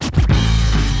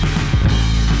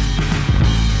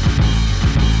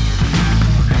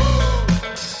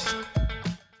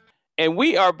And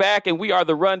we are back, and we are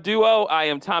the Run Duo. I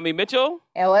am Tommy Mitchell.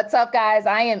 And what's up, guys?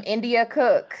 I am India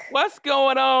Cook. What's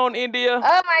going on, India?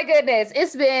 Oh my goodness.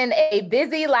 It's been a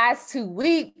busy last 2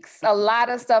 weeks. A lot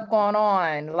of stuff going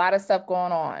on. A lot of stuff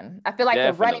going on. I feel like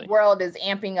the running Definitely. world is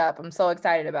amping up. I'm so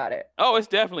excited about it. Oh, it's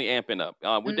definitely amping up.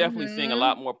 We're definitely seeing a hmm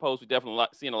lot more posts. We're definitely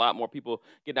seeing a lot more people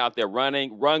getting out there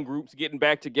running, run groups getting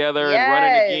back together and running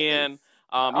Yes. again,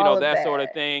 All of that sort that.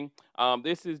 of thing.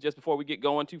 This is just before we get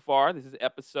going too far. This is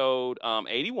episode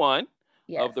 81 of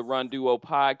Yes. the Run Duo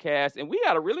podcast. And we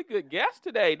got a really good guest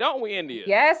today, don't we, India?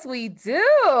 Yes, we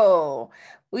do.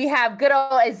 We have good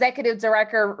old executive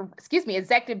director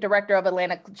of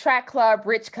Atlanta Track Club,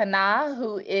 Rich Kenah,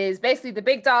 who is basically the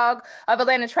big dog of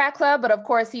Atlanta Track Club. But of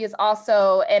course, he is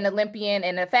also an Olympian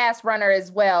and a fast runner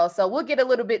as well. So we'll get a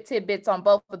little bit tidbits on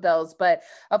both of those. But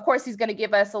of course, he's going to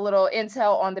give us a little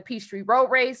intel on the Peachtree Road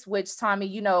Race, which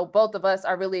Tommy, both of us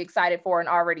are really excited for and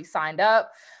already signed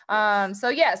up.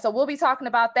 So we'll be talking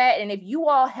about that. And if you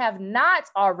all have not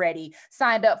already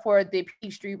signed up for the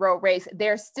Peachtree Road Race,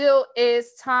 there still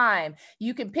is time.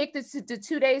 You can pick the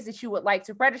 2 days that you would like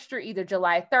to register, either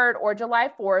July 3rd or July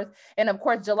 4th. And of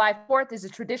course, July 4th is a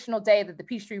traditional day that the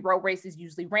Peachtree Road Race is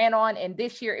usually ran on. And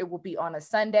this year it will be on a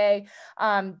Sunday.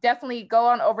 Definitely go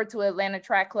on over to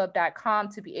atlantatrackclub.com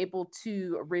to be able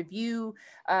to review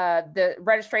the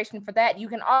registration for that. You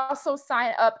can also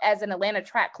sign up as an Atlanta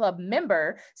Track Club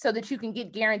member so that you can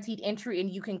get guaranteed entry and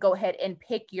you can go ahead and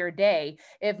pick your day.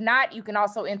 If not, you can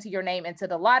also enter your name into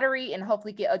the lottery and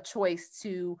hopefully get a choice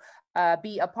to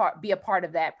be a part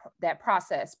of that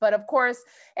process. But of course,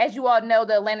 as you all know,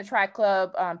 the Atlanta Track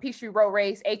Club Peachtree Road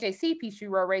Race, AJC Peachtree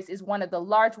Road Race, is one of the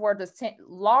why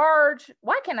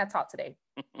can't I talk today?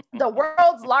 The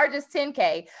world's largest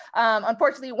 10K.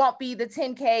 Unfortunately, it won't be the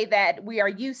 10K that we are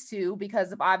used to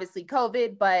because of obviously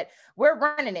COVID, but we're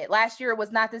running it. Last year it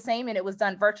was not the same and it was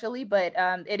done virtually, but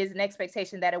it is an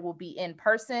expectation that it will be in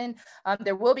person.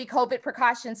 There will be COVID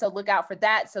precautions, so look out for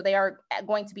that. So they are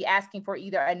going to be asking for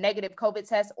either a negative COVID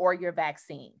test or your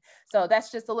vaccine. So that's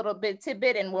just a little bit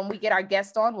tidbit. And when we get our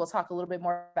guest on, we'll talk a little bit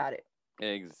more about it.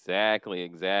 Exactly.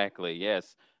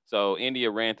 Yes. So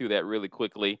India ran through that really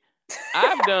quickly.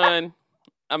 I've done.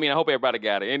 I hope everybody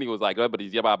got it. India was like, oh, but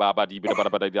he's ba. I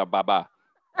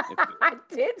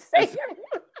did say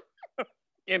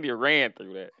India ran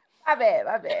through that. My bad.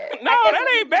 No, that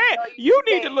ain't bad. You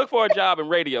need to look for a job in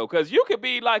radio because you could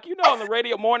be like, on the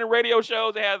radio, morning radio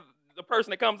shows, they have the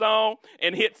person that comes on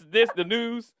and hits the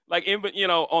news, like,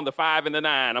 on the 5 and the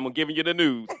 9. I'm giving you the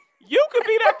news. You could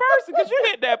be that person because you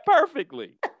hit that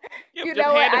perfectly. Just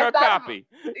handed her copy.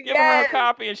 Give her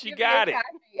copy and she got it.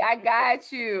 I got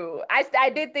you. I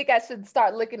did think I should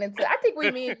start looking into. I think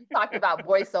we talked about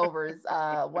voiceovers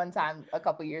one time a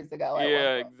couple years ago.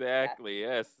 Yeah, exactly.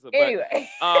 Yes. But, anyway,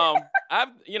 I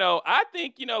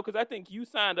think because I think you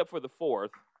signed up for the 4th.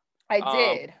 I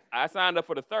did. I signed up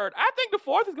for the 3rd. I think the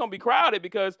 4th is going to be crowded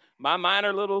because my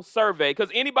minor little survey, because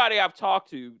anybody I've talked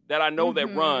to that I know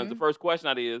that runs, the first question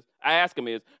I ask them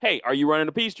is, hey, are you running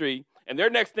the Peachtree? And their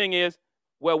next thing is,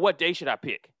 well, what day should I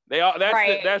pick?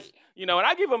 That's and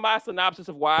I give them my synopsis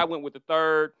of why I went with the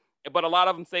 3rd, but a lot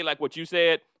of them say like what you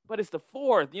said, but it's the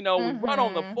 4th. We run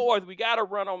on the 4th. We got to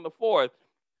run on the 4th.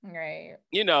 Right.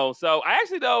 So I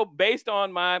actually, though, based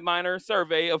on my minor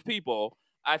survey of people,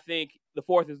 I think the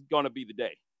 4th is going to be the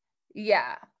day.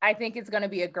 Yeah, I think it's going to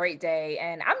be a great day.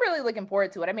 And I'm really looking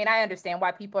forward to it. I understand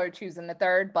why people are choosing the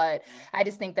 3rd, but I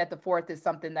just think that the 4th is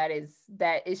something that is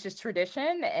just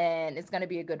tradition and it's going to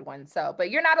be a good one. So, but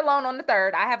you're not alone on the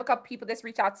 3rd. I have a couple people that's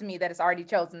reached out to me that has already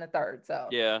chosen the 3rd. So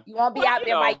yeah, you won't be out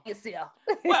there by yourself.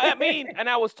 Well, and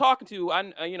I was talking to,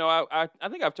 I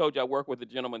think I've told you I work with a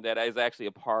gentleman that is actually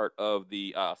a part of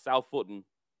the South Fulton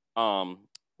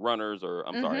runners, or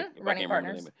I'm sorry, if running I can't partners.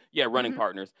 Remember the name. Yeah, running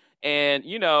partners. And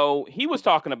he was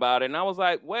talking about it, and I was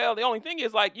like, well, the only thing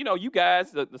is, like, you guys,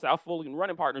 the South Fulton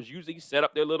running partners, usually set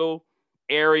up their little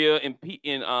area in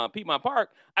Piedmont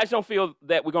Park. I just don't feel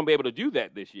that we're gonna be able to do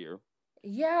that this year.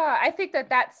 Yeah, I think that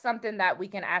that's something that we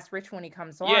can ask Rich when he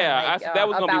comes on. Yeah, that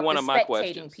was going to be one of my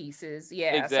questions. Pieces.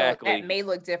 Yeah, exactly. So that may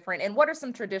look different. And what are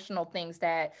some traditional things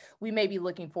that we may be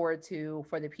looking forward to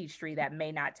for the Peachtree that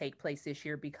may not take place this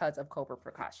year because of COVID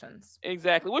precautions?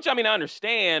 Exactly. Which, I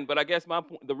understand, but I guess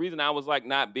the reason I was like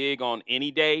not big on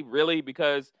any day, really,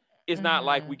 because it's not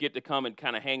like we get to come and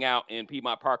kind of hang out in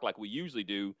Piedmont Park like we usually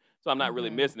do. So I'm not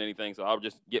really missing anything. So I'll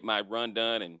just get my run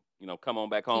done and come on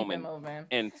back home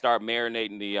and start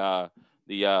marinating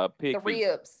the pig the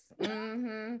ribs.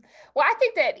 Well, I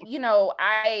think that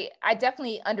I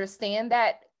definitely understand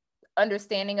that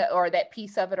understanding or that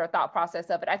piece of it or thought process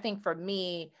of it. I think for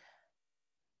me,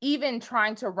 even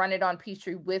trying to run it on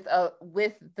Peachtree with a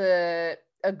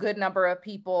good number of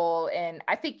people, and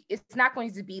I think it's not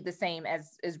going to be the same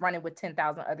as running with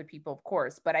 10,000 other people, of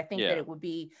course, but I think that it would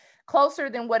be closer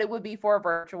than what it would be for a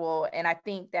virtual, and I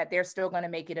think that they're still going to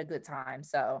make it a good time.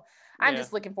 So I'm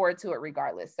just looking forward to it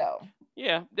regardless. So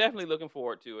yeah, definitely looking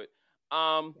forward to it.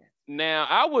 Now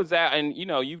I was at, and you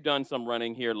know, you've done some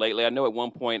running here lately. I know at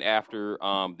one point after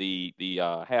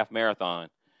the half marathon,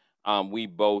 we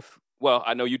both, well,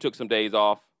 I know you took some days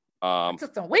off. I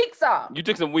took some weeks off. You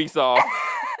took some weeks off.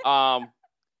 I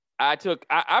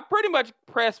pretty much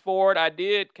pressed forward. I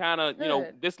did kind of, you know,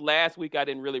 this last week I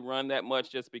didn't really run that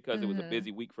much just because it was a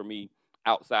busy week for me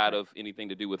outside of anything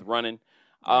to do with running.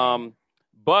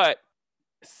 But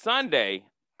Sunday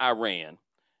I ran,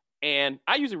 and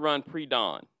I usually run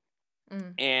pre-dawn.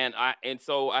 And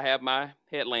so I have my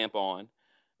headlamp on.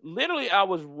 Literally, I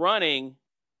was running,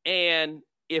 and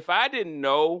if I didn't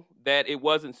know that it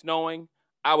wasn't snowing,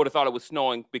 I would have thought it was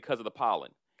snowing because of the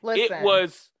pollen. Listen.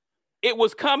 It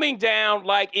was coming down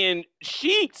like in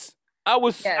sheets. I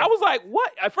was like,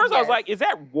 what? At first I was like, is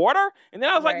that water? And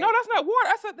then I was like, no, that's not water.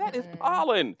 I said, that is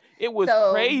pollen. It was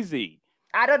crazy.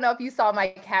 I don't know if you saw my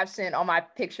caption on my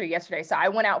picture yesterday. So I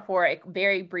went out for a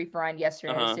very brief run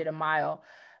yesterday. I did a mile.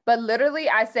 But literally,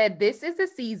 I said, this is a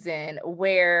season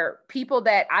where people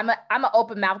that I'm an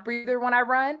open mouth breather when I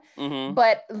run,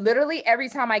 but literally every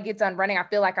time I get done running, I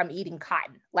feel like I'm eating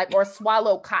cotton, like, or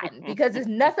swallow cotton, because there's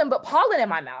nothing but pollen in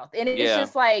my mouth. And it's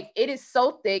just like, it is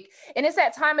so thick. And it's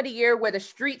that time of the year where the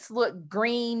streets look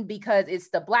green because it's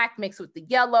the black mixed with the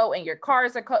yellow, and your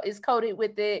cars is coated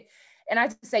with it. And I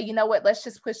just say, you know what, let's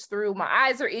just push through. My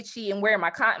eyes are itchy and wearing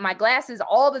my glasses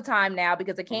all the time now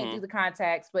because I can't do the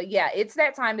contacts. But yeah, it's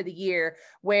that time of the year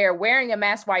where wearing a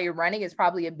mask while you're running is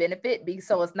probably a benefit,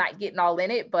 so it's not getting all in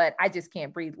it, but I just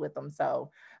can't breathe with them.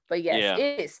 So, but yes,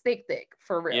 it is thick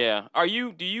for real. Yeah.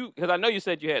 Do you, because I know you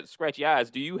said you had scratchy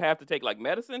eyes. Do you have to take like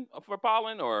medicine for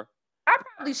pollen or? I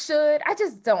probably should. I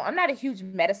just don't. I'm not a huge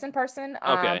medicine person,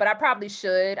 but I probably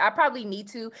should. I probably need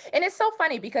to. And it's so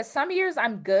funny because some years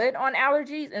I'm good on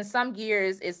allergies, and some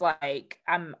years it's like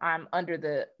I'm under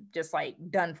the just like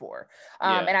done for.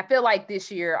 And I feel like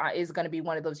this year is going to be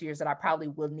one of those years that I probably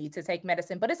will need to take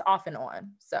medicine, but it's off and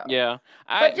on. So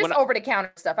but just over the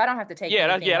counter stuff. I don't have to take.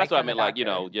 That's what I meant. Like, you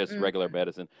know, just regular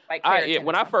medicine. Like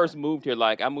when I first moved here,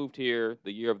 like I moved here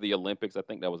the year of the Olympics. I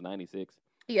think that was '96.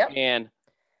 Yep. And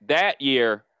that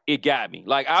year, it got me.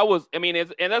 Like that's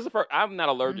the first. I'm not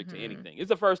allergic to anything. It's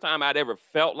the first time I'd ever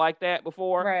felt like that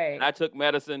before. Right. And I took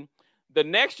medicine. The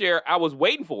next year, I was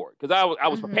waiting for it because I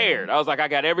was prepared. I was like, I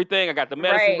got everything. I got the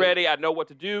medicine ready. I know what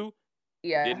to do.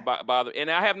 Yeah. Didn't bother, and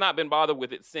I have not been bothered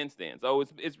with it since then. So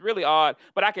it's really odd.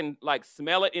 But I can like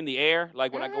smell it in the air.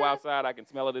 Like when I go outside, I can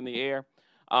smell it in the air.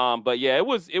 But yeah, it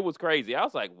was crazy. I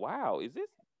was like, wow, is this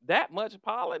that much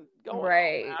pollen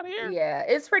going on out here? Yeah,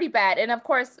 it's pretty bad. And of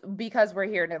course, because we're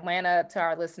here in Atlanta, to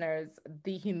our listeners,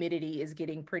 the humidity is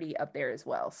getting pretty up there as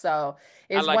well. So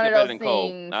it's one of those things.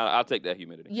 Cold. I'll take that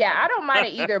humidity. Yeah, I don't mind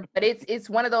it either, but it's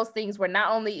one of those things where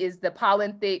not only is the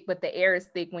pollen thick, but the air is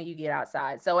thick when you get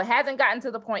outside. So it hasn't gotten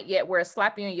to the point yet where it's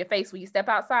slapping you in your face when you step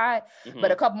outside, but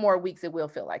a couple more weeks it will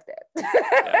feel like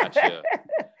that. Gotcha.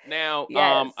 Now,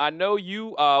 I know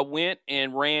you went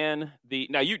and ran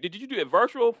did you do it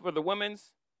virtual for the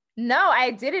women's? No,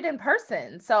 I did it in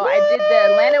person. So I did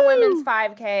the Atlanta Women's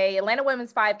 5K. Atlanta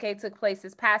Women's 5K took place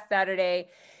this past Saturday.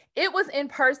 It was in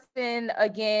person.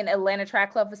 Again, Atlanta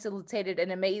Track Club facilitated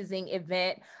an amazing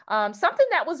event. Something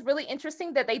that was really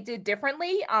interesting that they did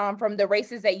differently from the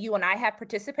races that you and I have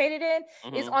participated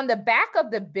in is on the back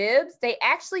of the bibs, they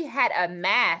actually had a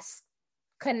mask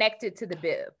connected to the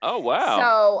bib. Oh, wow.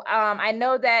 So I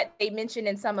know that they mentioned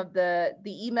in some of the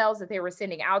emails that they were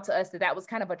sending out to us that was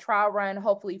kind of a trial run,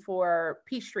 hopefully for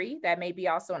Peachtree. That may be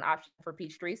also an option for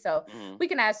Peachtree. So we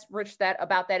can ask Rich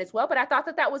about that as well. But I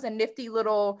thought that was a nifty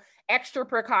little extra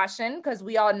precaution, because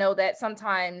we all know that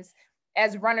sometimes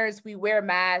as runners, we wear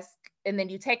masks and then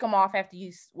you take them off after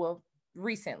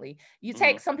recently you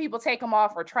take some people take them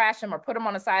off or trash them or put them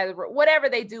on the side of the road, whatever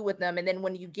they do with them, and then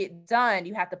when you get done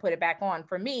you have to put it back on.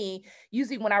 For me,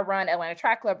 usually when I run Atlanta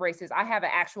Track Club races, I have an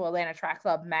actual Atlanta Track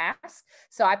Club mask,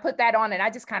 so I put that on and I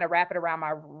just kind of wrap it around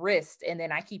my wrist and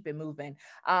then I keep it moving.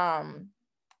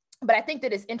 But I think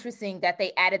that it's interesting that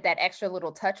they added that extra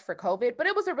little touch for COVID, but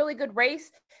it was a really good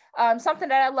race. Something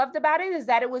that I loved about it is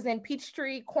that it was in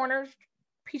Peachtree Corners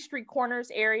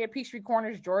area, Peachtree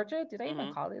Corners, Georgia. Did I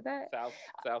even call it that?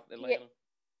 South Atlanta?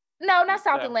 No, not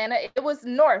South Atlanta. It was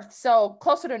north, so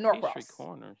closer to North Peachtree Cross.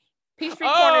 Corners. Peachtree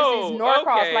Corners is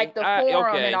Norcross, okay. like the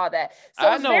Forum and all that. So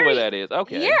I know where that is.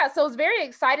 Okay. Yeah, so it's very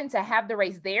exciting to have the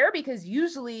race there because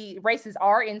usually races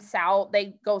are in South.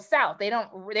 They go south. They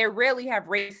rarely have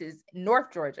races in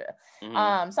North Georgia.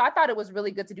 So I thought it was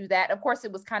really good to do that. Of course,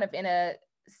 it was kind of in a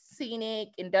scenic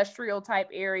industrial type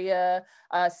area,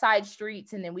 side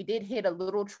streets, and then we did hit a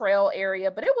little trail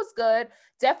area, but it was good.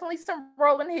 Definitely some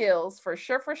rolling hills for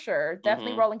sure.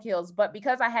 Definitely rolling hills. But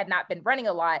because I had not been running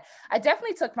a lot, I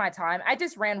definitely took my time. I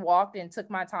just walked and took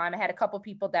my time. I had a couple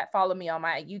people that follow me on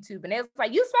my YouTube, and it was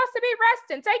like, "You supposed to be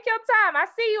resting. Take your time. I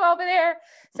see you over there."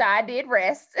 So I did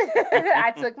rest.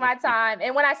 I took my time,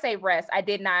 and when I say rest, I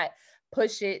did not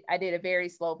push it. I did a very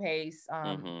slow pace.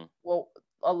 Well,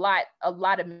 a lot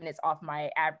of minutes off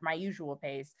my usual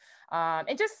pace,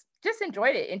 and just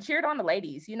enjoyed it and cheered on the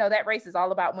ladies. That race is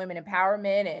all about women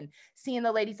empowerment and seeing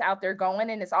the ladies out there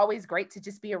going, and it's always great to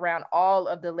just be around all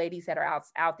of the ladies that are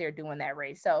out there doing that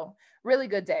race. So really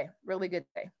good day.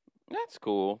 That's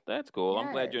cool. Yes.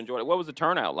 I'm glad you enjoyed it. What was the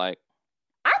turnout like?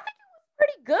 I think it was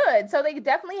pretty good. So they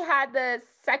definitely had the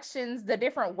sections, the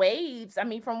different waves. I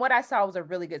mean, from what I saw, it was a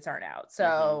really good turnout.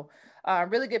 So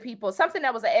really good people. Something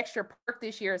that was an extra perk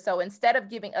this year. So instead of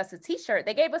giving us a t-shirt,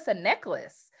 they gave us a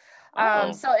necklace.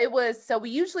 So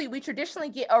we traditionally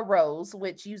get a rose,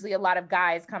 which usually a lot of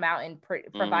guys come out and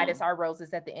provide us our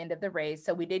roses at the end of the race.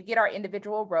 So we did get our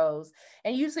individual rose,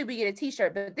 and usually we get a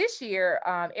t-shirt. But this year,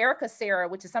 Erica Sarah,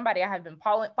 which is somebody I have been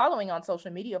following on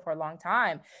social media for a long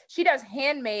time, she does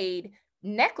handmade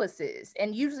necklaces,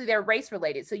 and usually they're race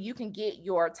related, so you can get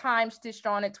your time stitched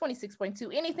on it,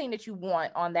 26.2, anything that you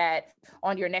want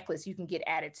on your necklace you can get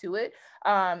added to it.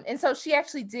 And so she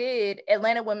actually did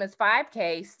Atlanta Women's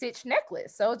 5K stitched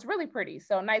necklace, so it's really pretty.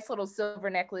 So nice little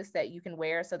silver necklace that you can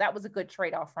wear. So that was a good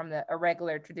trade-off from a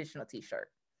regular traditional t-shirt.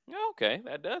 Okay,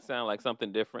 that does sound like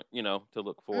something different, to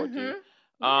look forward to.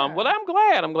 Yeah. Well,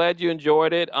 I'm glad you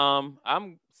enjoyed it.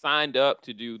 I'm signed up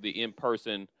to do the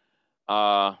in-person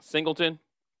Singleton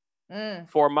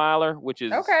 4 miler, which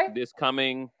is this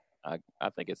coming, I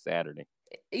think it's Saturday.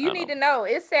 You need to know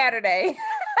it's Saturday.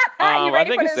 You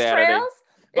ready for this trails?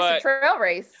 It's a trail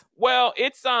race. Well,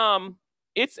 it's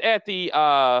at the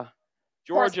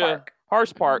Georgia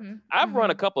Horse Park. I've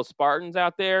run a couple of Spartans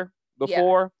out there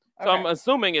before. So I'm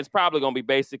assuming it's probably going to be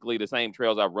basically the same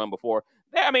trails I've run before.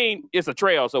 I mean, it's a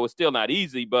trail, so it's still not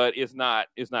easy, but it's not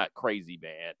crazy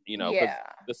bad, because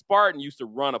the Spartan used to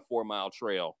run a 4-mile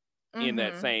trail in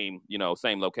that same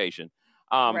location.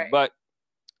 But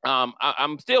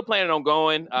I'm still planning on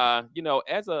going.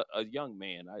 As a young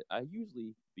man, I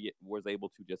usually was able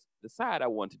to just decide I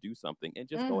want to do something and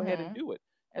just go ahead and do it.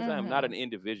 As I'm not an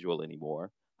individual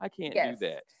anymore, I can't do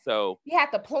that. So you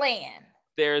have to plan.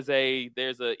 There's a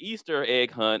Easter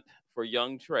egg hunt for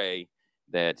young Trey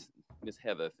that Miss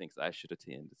Heather thinks I should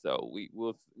attend. So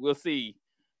we'll see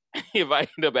if I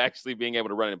end up actually being able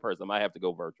to run in person. I might have to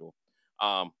go virtual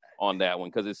on that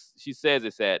one because she says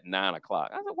it's at 9:00.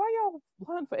 I was like, why y'all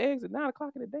hunting for eggs at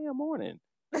 9:00 in the damn morning?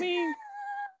 I mean,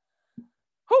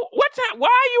 what time? Why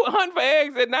are you hunting for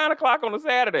eggs at 9:00 on a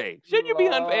Saturday? Shouldn't you be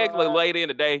hunting for eggs later in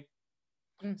the day?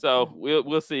 So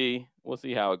we'll see. We'll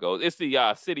see how it goes. It's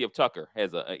the city of Tucker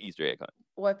has an Easter egg hunt.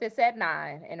 Well, if it's at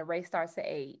 9 and the race starts at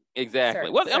 8.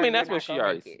 Exactly. Well, I mean, that's what she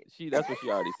already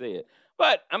said.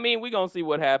 But I mean, we're gonna see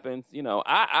what happens.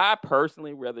 I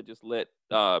personally rather just let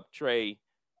Trey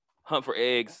hunt for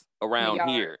eggs around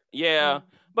here. Yeah.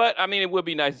 But I mean, it would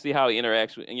be nice to see how he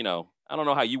interacts with, I don't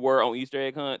know how you were on Easter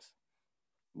egg hunts.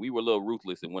 We were a little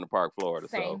ruthless in Winter Park, Florida.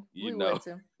 Same.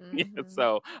 So, yeah,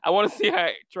 so I want to see how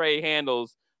Trey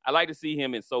handles. I like to see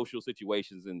him in social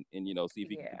situations and see if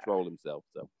he can control himself.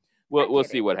 So we'll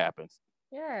see what happens.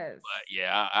 Yes. But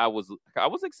yeah, I was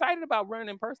excited about running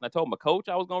in person. I told my coach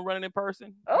I was gonna run it in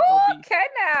person. Oh, okay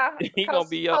now. He gonna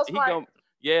be up. He gonna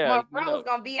My was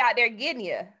gonna be out there getting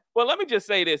you. Well, let me just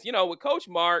say this. With Coach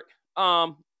Mark,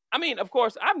 I mean, of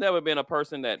course, I've never been a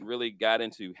person that really got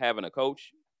into having a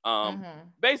coach.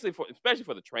 Basically, especially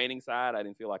for the training side, I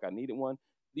didn't feel like I needed one.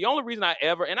 The only reason I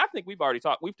ever, and I think we've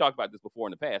talked about this before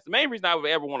in the past. The main reason I would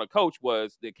ever want to coach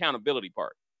was the accountability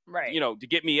part, right? To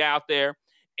get me out there,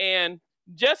 and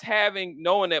just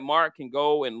knowing that Mark can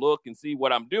go and look and see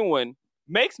what I'm doing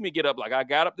makes me get up. Like I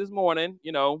got up this morning,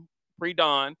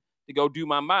 pre-dawn to go do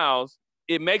my miles.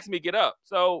 It makes me get up.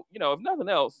 So, if nothing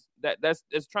else, that's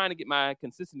trying to get my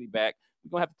consistency back.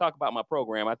 We're gonna have to talk about my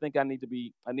program. I think he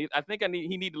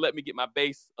need to let me get my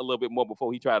base a little bit more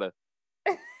before he try to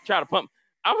pump.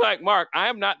 I'm like, Mark, I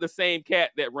am not the same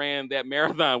cat that ran that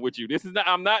marathon with you.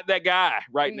 I'm not that guy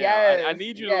right now. I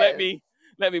need you to let me,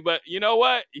 but you know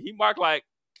what? Mark like,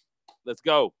 let's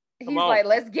go. Come He's on. like,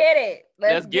 let's get it.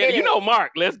 Let's get it. You know,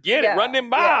 Mark, let's get it. Run them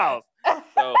miles. Yeah.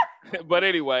 So, but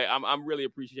anyway, I'm really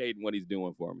appreciating what he's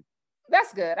doing for me.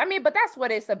 That's good. I mean, but that's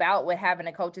what it's about with having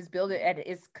a coach, is build it, and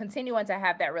it's continuing to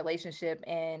have that relationship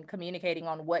and communicating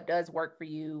on what does work for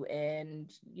you. And,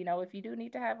 you know, if you do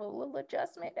need to have a little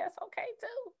adjustment, that's okay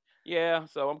too. Yeah,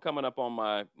 so I'm coming up on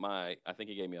my I think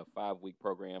he gave me a 5-week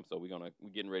program, so we're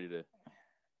getting ready to,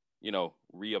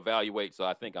 reevaluate. So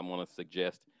I think I'm gonna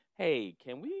suggest, hey,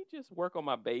 can we just work on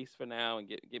my base for now and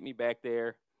get me back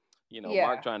there? Yeah.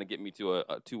 Mark trying to get me to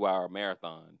a 2-hour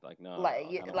marathon. Like, no, Like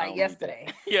I don't yesterday.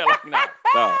 Yeah, like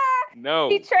no.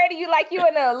 He traded you like you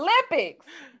in the Olympics.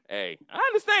 Hey, I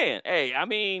understand. Hey, I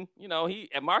mean,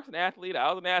 Mark's an athlete.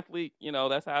 I was an athlete.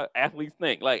 That's how athletes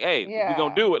think. Like, hey, if we're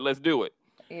gonna do it, let's do it.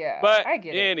 Yeah, but I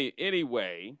get it.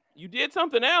 Anyway, you did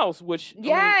something else, which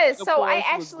so I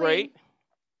actually was great.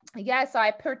 Yeah, so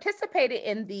I participated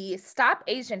in the Stop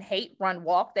Asian Hate Run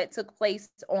Walk that took place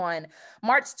on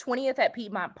March 20th at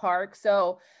Piedmont Park.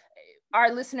 So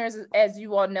our listeners, as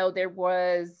you all know, there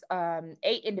was 8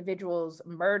 individuals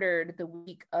murdered the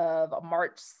week of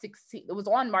March 16th. It was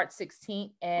on March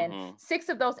 16th, and 6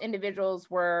 of those individuals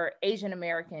were Asian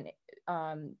American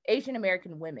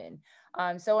women.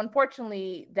 So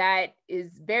unfortunately, that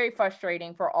is very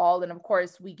frustrating for all. And of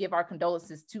course, we give our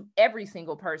condolences to every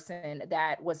single person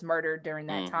that was murdered during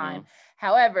that time.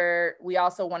 However, we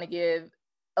also want to give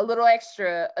a little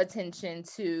extra attention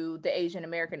to the Asian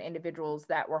American individuals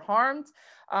that were harmed,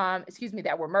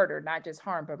 that were murdered, not just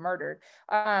harmed, but murdered.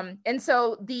 And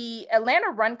so the Atlanta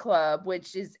Run Club,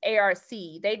 which is ARC,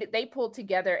 they pulled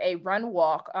together a run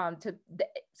walk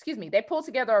they pulled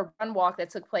together a run walk that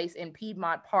took place in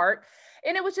Piedmont Park.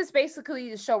 And it was just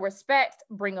basically to show respect,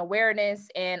 bring awareness,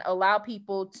 and allow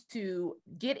people to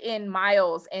get in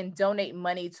miles and donate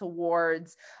money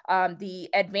towards the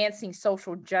Advancing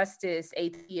Social Justice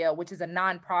ATL, which is a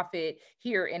nonprofit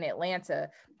here in Atlanta.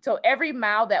 So every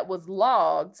mile that was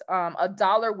logged,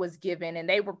 $1 was given, and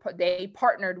they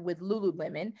partnered with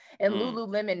Lululemon, and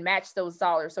Lululemon matched those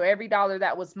dollars. So every dollar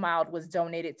that was miled was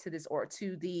donated to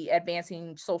to the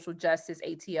Advancing Social Justice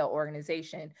ATL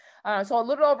organization. So a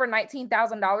little over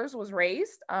 $19,000 was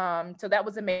raised. So that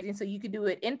was amazing. So you could do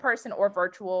it in person or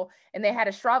virtual, and they had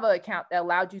a Strava account that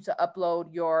allowed you to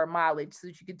upload your mileage so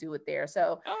that you could do it there.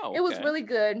 So It was really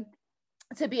good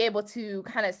to be able to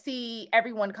kind of see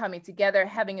everyone coming together,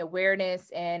 having awareness,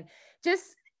 and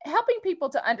just helping people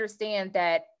to understand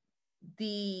that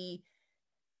the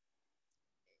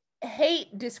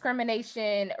hate,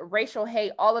 discrimination, racial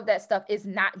hate, all of that stuff is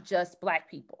not just Black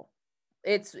people.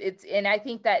 And I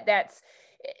think that's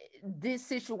this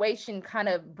situation kind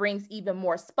of brings even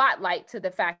more spotlight to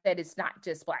the fact that it's not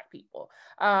just Black people.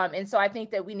 And so I think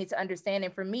that we need to understand,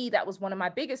 and for me, that was one of my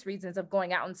biggest reasons of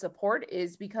going out in support,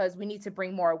 is because we need to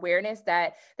bring more awareness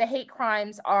that the hate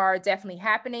crimes are definitely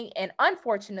happening. And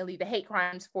unfortunately, the hate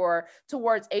crimes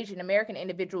towards Asian American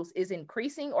individuals is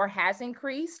increasing, or has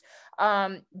increased,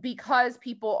 because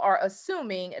people are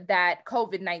assuming that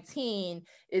COVID-19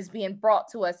 is being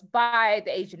brought to us by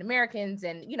the Asian Americans,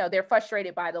 and they're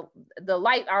frustrated by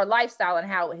our lifestyle and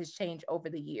how it has changed over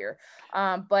the year.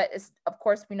 But of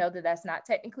course, we know that that's not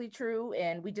technically true,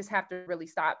 and we just have to really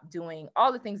stop doing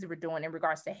all the things that we're doing in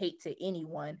regards to hate to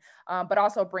anyone, but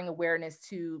also bring awareness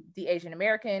to the Asian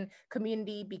American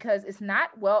community, because it's not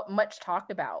much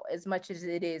talked about as much as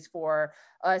it is for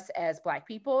us as Black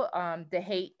people. The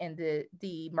hate and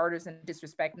the murders and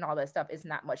disrespect and all that stuff is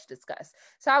not much discussed.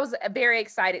 So I was very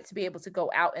excited to be able to go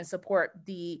out and support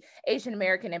the Asian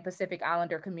American and Pacific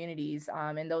Islander communities,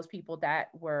 and those people that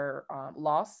were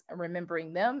lost,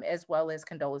 remembering them, as well as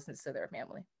condolences to their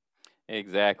family.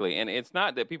 Exactly. And it's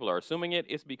not that people are assuming it,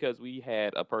 it's because we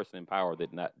had a person in power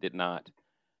that did not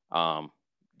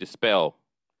dispel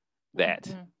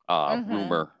that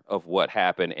rumor of what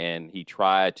happened, and he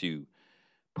tried to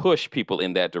push people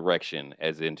in that direction,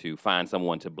 as in to find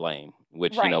someone to blame,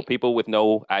 which people with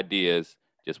no ideas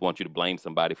just want you to blame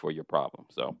somebody for your problem.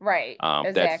 So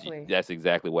exactly. That's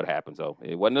exactly what happened. So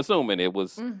it wasn't assuming, it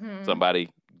was somebody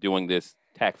doing this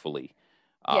tactfully.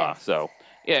 Yes. So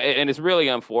yeah, and it's really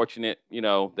unfortunate,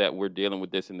 that we're dealing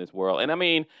with this in this world. And I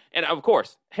mean, and of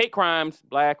course, hate crimes,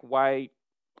 Black, white,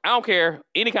 I don't care,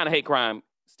 any kind of hate crime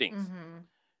stinks.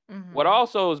 What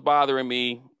also is bothering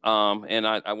me, and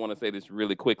I want to say this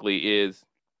really quickly, is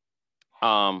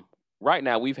right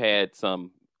now we've had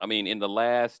in the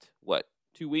last,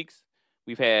 2 weeks,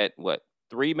 we've had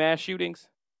 3 mass shootings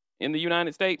in the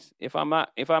United States, if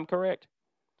I'm correct.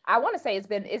 I want to say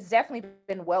it's definitely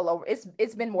been well over.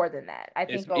 It's been more than that, I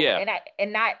think.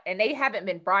 And they haven't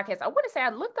been broadcast. I want to say I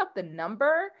looked up the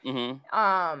number.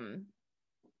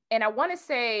 And I want to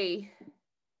say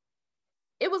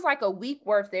it was like a week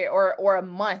worth there or a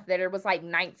month that there was like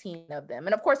 19 of them.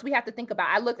 And of course we have to think about,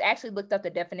 actually looked up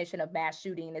the definition of mass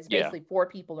shooting. It's basically 4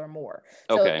 people or more.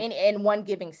 So in one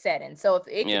given setting. So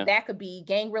if that could be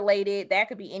gang related, that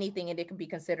could be anything, and it could be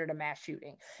considered a mass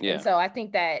shooting. And so I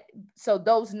think that, so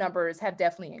those numbers have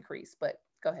definitely increased, but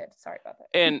go ahead. Sorry about that.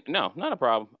 And no, not a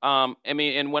problem. I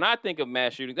mean, and when I think of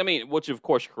mass shootings, I mean, which of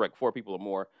course you're correct, 4 people or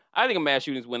more. I think of mass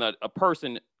shootings when a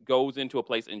person goes into a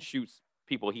place and shoots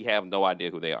people he have no idea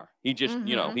who they are. He just,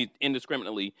 he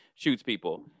indiscriminately shoots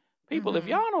people. People, if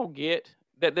y'all don't get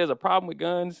that there's a problem with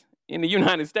guns in the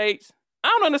United States, I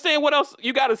don't understand what else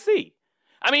you got to see.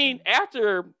 I mean,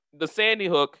 after the Sandy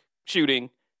Hook shooting,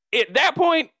 at that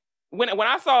point, when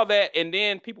I saw that, and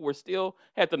then people were still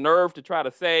had the nerve to try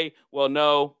to say, well,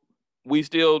 no, we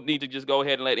still need to just go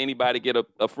ahead and let anybody get a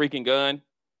freaking gun.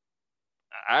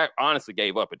 I honestly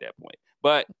gave up at that point.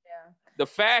 But the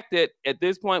fact that at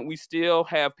this point we still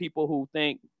have people who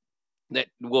think that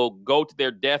will go to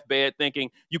their deathbed thinking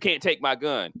you can't take my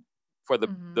gun for the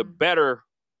better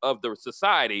of the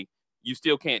society, you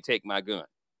still can't take my gun.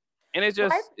 And it's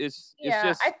just it's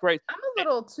just crazy. I'm a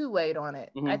little two-wayed on it.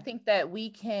 I think that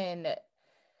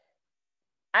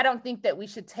I don't think that we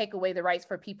should take away the rights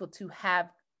for people to have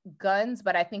guns,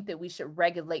 but I think that we should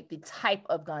regulate the type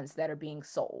of guns that are being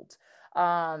sold.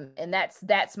 And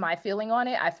that's my feeling on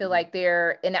it. I feel like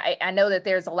I know that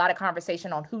there's a lot of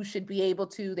conversation on who should be able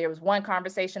to. There was one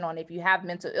conversation on if you have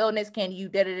mental illness, can you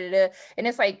and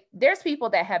it's like there's people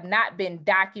that have not been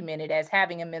documented as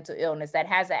having a mental illness that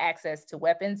has access to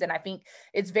weapons, and I think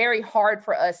it's very hard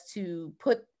for us to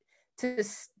put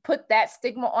that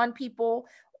stigma on people,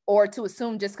 or to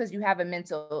assume just because you have a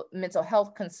mental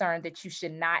health concern that you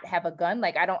should not have a gun.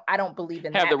 Like I don't believe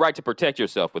in that. Have the right to protect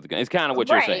yourself with a gun. It's kind of what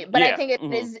you're saying. But I think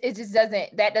it just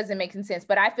doesn't make sense.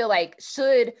 But I feel like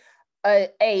should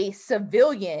a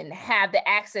civilian have the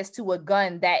access to a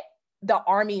gun that the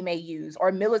army may use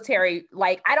or military,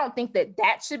 like I don't think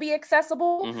that should be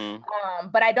accessible.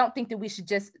 But I don't think that we should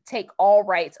just take all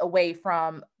rights away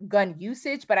from gun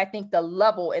usage. But I think the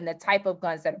level and the type of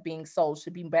guns that are being sold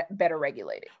should be better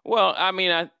regulated. Well, I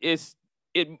mean,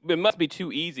 it must be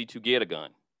too easy to get a gun,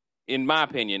 in my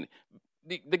opinion.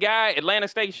 The guy,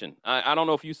 Atlantic Station, I don't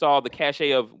know if you saw the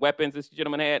cache of weapons this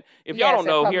gentleman had. If y'all don't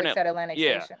know, here in Atlantic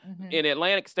Station. In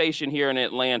Atlantic Station here in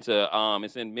Atlanta,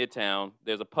 it's in Midtown.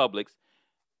 There's a Publix.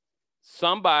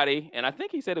 Somebody, and I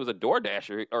think he said it was a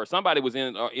DoorDasher or somebody was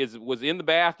in the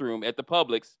bathroom at the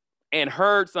Publix and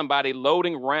heard somebody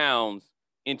loading rounds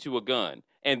into a gun,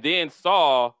 and then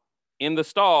saw in the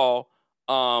stall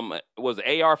was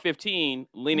an AR-15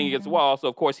 leaning against the wall. So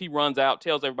of course he runs out,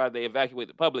 tells everybody they evacuate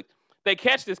the Publix. They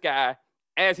catch this guy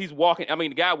as he's walking. I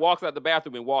mean, the guy walks out the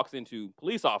bathroom and walks into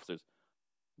police officers.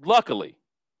 Luckily.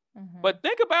 But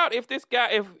think about if this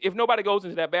guy, if nobody goes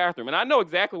into that bathroom, and I know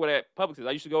exactly where that Publix is.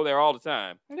 I used to go there all the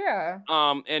time. Yeah.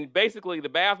 And basically the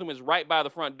bathroom is right by the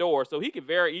front door, so he could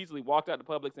very easily walk out the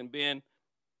Publix and been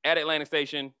at Atlantic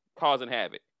Station causing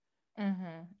havoc.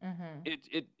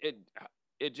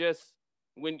 It just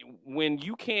when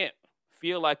you can't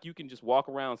feel like you can just walk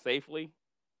around safely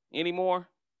anymore.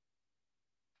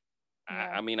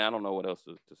 I mean, I don't know what else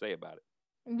to say about it.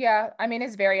 Yeah, I mean,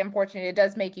 it's very unfortunate. It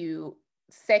does make you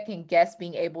second guess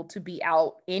being able to be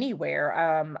out anywhere.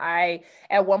 I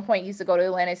at one point used to go to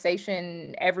Atlantic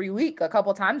Station every week, a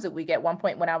couple times a week at one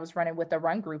point when I was running with a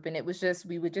run group, and it was just,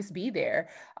 we would just be there.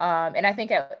 And I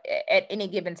think at any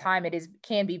given time,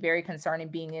 can be very concerning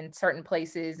being in certain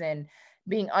places and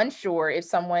being unsure if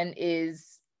someone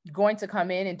is going to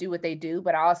come in and do what they do.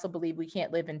 But I also believe we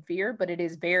can't live in fear, but it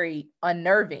is very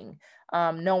unnerving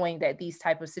knowing that these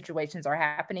type of situations are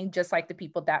happening, just like the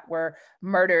people that were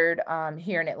murdered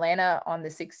here in Atlanta on the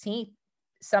 16th.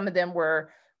 Some of them were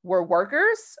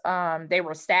workers, they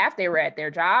were staff, they were at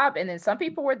their job, and then some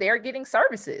people were there getting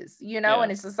services,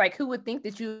 and it's just like, who would think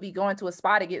that you would be going to a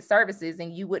spa to get services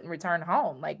and you wouldn't return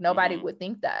home? Like nobody would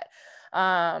think that.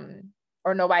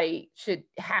 Or nobody should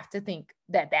have to think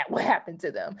that would happen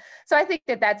to them. So I think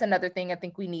that that's another thing. I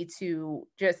think we need to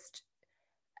just,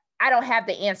 I don't have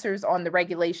the answers on the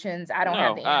regulations. I don't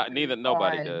have the answers.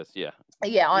 Nobody does. Yeah.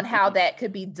 Yeah. On how that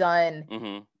could be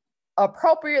done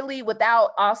appropriately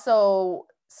without also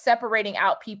separating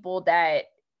out people that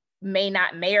may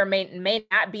or may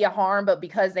not be a harm, but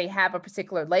because they have a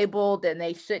particular label, then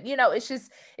they should,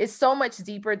 it's so much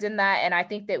deeper than that. And I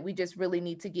think that we just really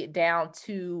need to get down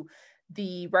to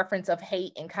the reference of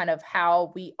hate and kind of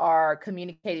how we are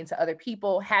communicating to other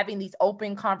people, having these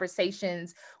open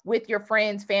conversations with your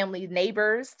friends, family,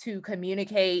 neighbors to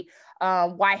communicate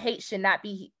why hate should not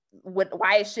be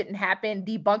why it shouldn't happen,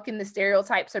 debunking the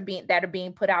stereotypes that are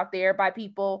being put out there by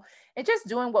people, and just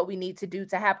doing what we need to do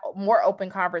to have more open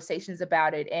conversations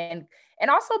about it, and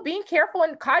also being careful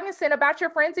and cognizant about your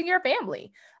friends and your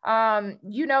family.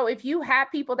 If you have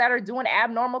people that are doing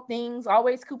abnormal things,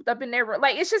 always cooped up in their room,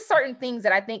 like, it's just certain things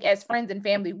that I think as friends and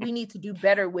family we need to do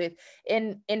better with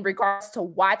in regards to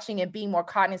watching and being more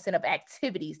cognizant of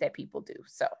activities that people do.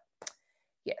 So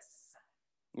yes.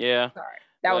 Yeah. Sorry.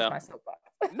 That was my soapbox.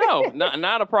 No,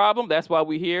 not a problem. That's why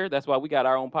we're here. That's why we got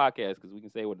our own podcast, because we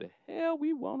can say what the hell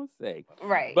we want to say.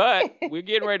 Right. But we're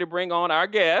getting ready to bring on our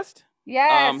guest.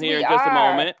 Yes, here in just a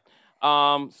moment.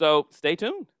 So stay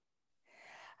tuned.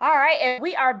 All right, and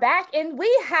we are back, and we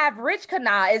have Rich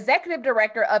Kenah, Executive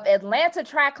Director of Atlanta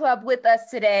Track Club, with us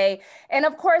today. And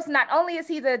of course, not only is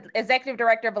he the Executive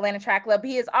Director of Atlanta Track Club,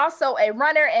 he is also a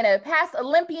runner and a past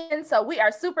Olympian. So we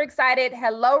are super excited.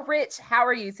 Hello, Rich. How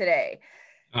are you today?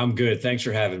 I'm good. Thanks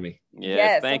for having me.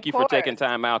 Yes, thank you for taking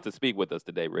time out to speak with us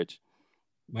today, Rich.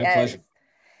 My pleasure.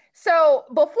 So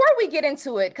before we get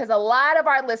into it, because a lot of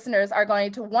our listeners are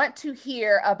going to want to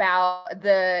hear about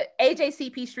the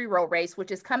AJC Peachtree Road Race,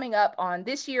 which is coming up on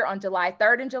this year on July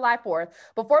 3rd and July 4th.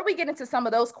 Before we get into some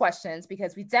of those questions,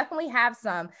 because we definitely have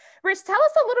some, Rich, tell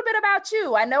us a little bit about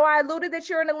you. I know I alluded that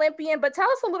you're an Olympian, but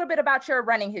tell us a little bit about your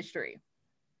running history.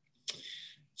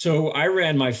 So I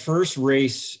ran my first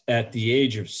race at the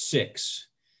age of 6.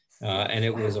 And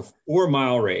it was a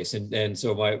 4-mile race. And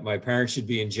so my parents should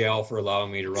be in jail for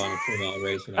allowing me to run a 4-mile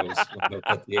race when I was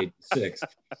at the age of 6.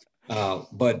 It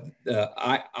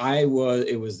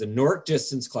was the Newark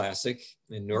Distance Classic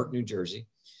in Newark, New Jersey.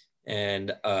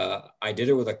 And I did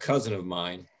it with a cousin of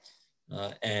mine.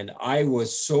 And I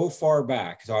was so far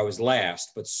back, so I was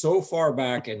last, but so far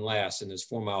back and last in this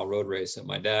 4-mile road race that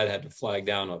my dad had to flag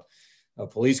down a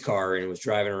police car and was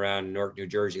driving around Newark, New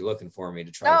Jersey looking for me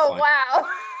to try to find. Oh, wow.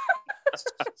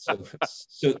 So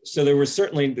there was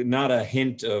certainly not a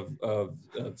hint of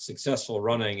successful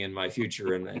running in my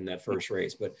future in that first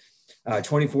race, but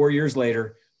 24 years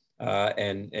later,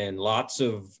 and lots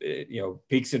of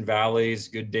peaks and valleys,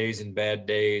 good days and bad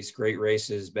days, great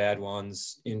races, bad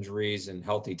ones, injuries, and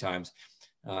healthy times.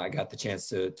 I got the chance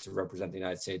to represent the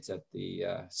United States at the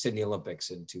Sydney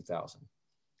Olympics in 2000.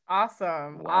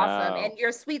 Awesome. Wow. Awesome. And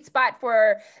your sweet spot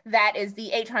for that is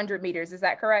the 800 meters. Is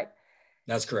that correct?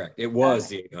 That's correct. It was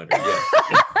the 800. Yes.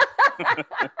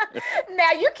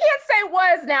 Now you can't say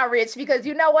was now, Rich, because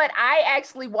you know what? I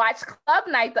actually watched Club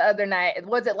Night the other night.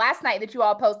 Was it last night that you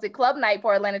all posted Club Night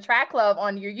for Atlanta Track Club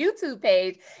on your YouTube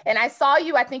page? And I saw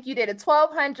you, I think you did a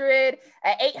 1200,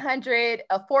 a 800,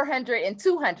 a 400, and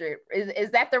 200.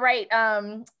 Is that the right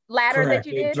ladder Correct. that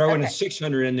you did? Throw in a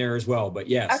 600 in there as well. But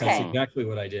yes, Okay. That's exactly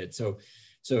what I did. So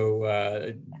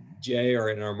Jay,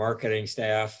 in our marketing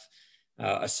staff,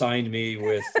 assigned me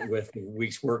with the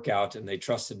week's workout, and they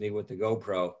trusted me with the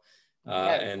GoPro,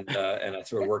 and I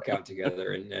threw a workout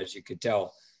together. And as you could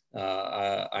tell,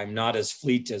 I'm not as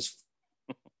fleet as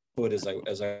foot as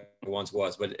I once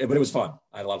was, but it was fun.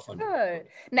 I had a lot of fun. Good.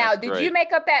 Now, did you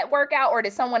make up that workout, or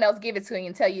did someone else give it to you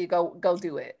and tell you to go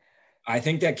do it? I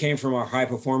think that came from our high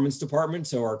performance department.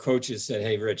 So our coaches said,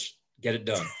 "Hey, Rich, get it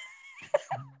done."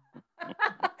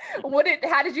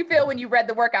 How did you feel when you read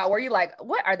the workout? Were you like,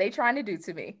 what are they trying to do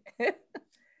to me?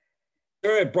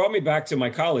 It brought me back to my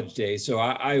college days. So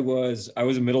I was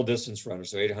a middle distance runner.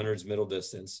 So 800 is middle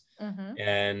distance. Mm-hmm.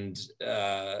 And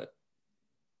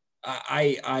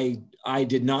I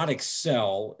did not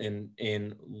excel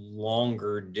in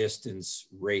longer distance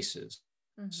races.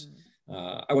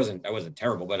 Mm-hmm. I wasn't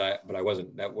terrible, but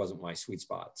that wasn't my sweet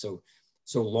spot.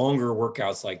 So longer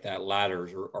workouts like that,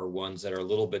 ladders, are ones that are a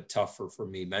little bit tougher for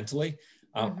me mentally.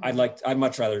 Mm-hmm. I'd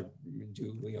much rather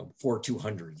do 4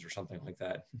 200s or something like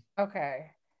that. Okay.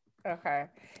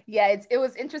 Yeah, it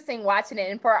was interesting watching it.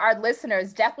 And for our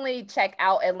listeners, definitely check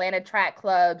out Atlanta Track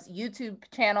Club's YouTube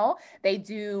channel. They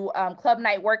do club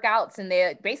night workouts, and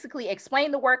they basically explain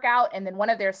the workout, and then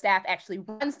one of their staff actually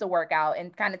runs the workout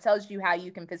and kind of tells you how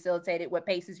you can facilitate it, what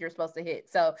paces you're supposed to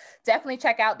hit. So definitely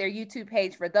check out their YouTube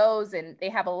page for those, and they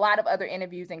have a lot of other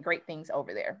interviews and great things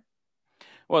over there.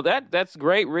 Well, that's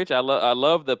great, Rich. I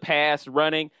love the past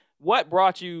running. What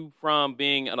brought you from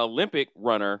being an Olympic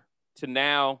runner to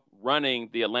now running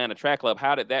the Atlanta Track Club?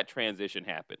 How did that transition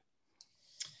happen?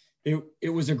 It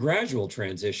was a gradual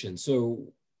transition.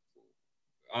 So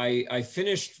I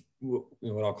finished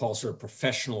what I'll call sort of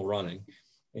professional running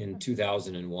in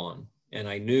 2001. And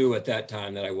I knew at that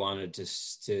time that I wanted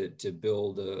to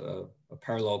build a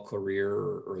parallel career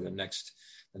or the next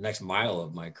mile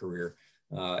of my career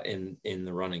in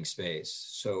the running space.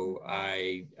 So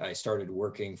I started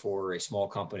working for a small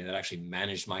company that actually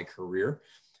managed my career.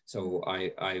 So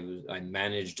I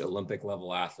managed Olympic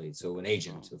level athletes, so an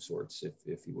agent of sorts,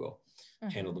 if you will,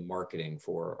 handled the marketing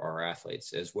for our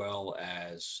athletes, as well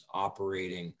as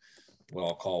operating what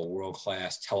I'll call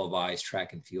world-class televised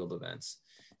track and field events,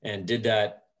 and did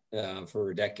that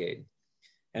for a decade.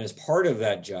 And as part of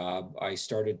that job, I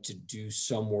started to do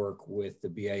some work with the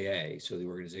BAA, so the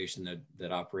organization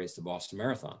that operates the Boston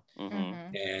Marathon.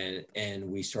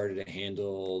 And we started to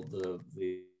handle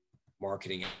the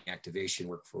marketing activation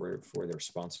work for their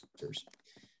sponsors.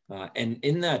 And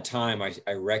in that time,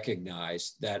 I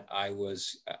recognized that I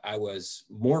was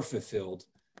more fulfilled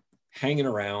hanging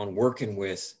around, working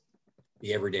with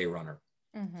the everyday runner,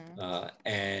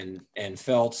 and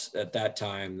felt at that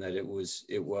time that it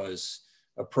was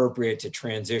appropriate to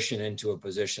transition into a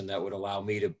position that would allow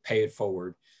me to pay it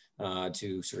forward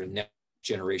to sort of next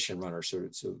generation runners.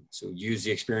 So use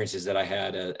the experiences that I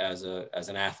had as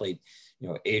an athlete,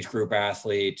 age group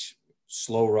athlete,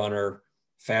 slow runner,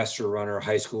 faster runner,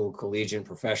 high school, collegiate,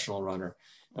 professional runner,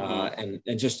 and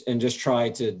just try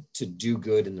to do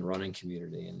good in the running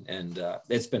community. And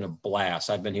it's been a blast.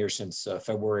 I've been here since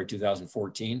February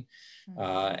 2014.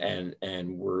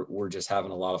 And we're just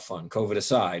having a lot of fun. COVID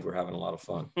aside, we're having a lot of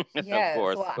fun. Yes, of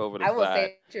course, well, COVID I will aside.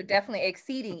 say you're definitely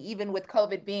exceeding, even with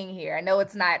COVID being here. I know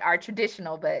it's not our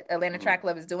traditional, but Atlanta Track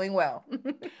Club is doing well.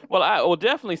 Well, I will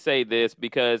definitely say this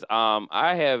because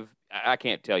I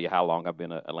can't tell you how long I've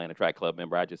been an Atlanta Track Club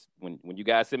member. I just, when you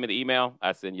guys send me the email,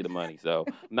 I send you the money. So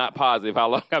I'm not positive how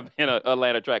long I've been an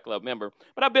Atlanta Track Club member,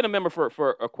 but I've been a member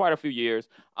for quite a few years.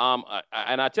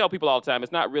 And I tell people all the time,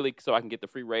 it's not really so I can get the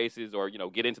free races or,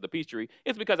 get into the Peachtree.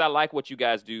 It's because I like what you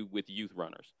guys do with youth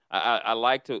runners. I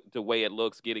like the way it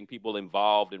looks, getting people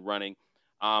involved in running.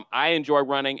 I enjoy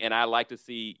running, and I like to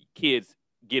see kids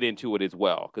get into it as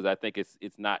well, because I think it's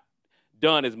not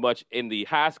done as much in the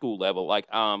high school level. Like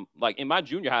in my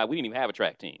junior high, we didn't even have a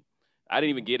track team. I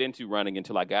didn't even get into running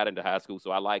until I got into high school.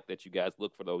 So I like that you guys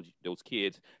look for those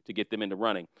kids to get them into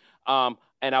running. And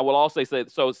I will also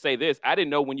say this: I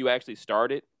didn't know when you actually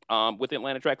started with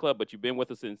Atlanta Track Club, but you've been with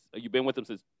them since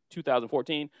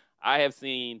 2014. I have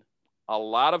seen a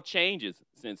lot of changes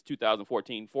since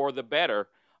 2014 for the better.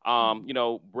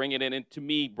 Bringing it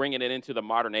into the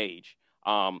modern age.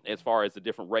 As far as the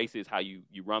different races, how you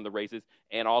run the races.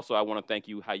 And also I want to thank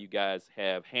you how you guys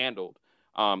have handled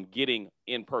getting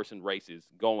in-person races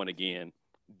going again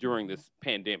during this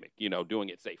pandemic, doing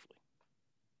it safely.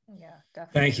 Yeah,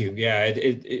 definitely. Thank you.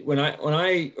 Yeah, when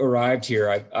I arrived here,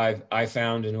 I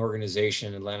found an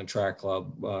organization, Atlanta Track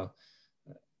Club,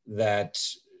 that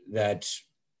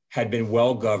had been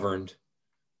well governed,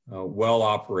 well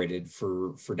operated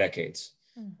for decades.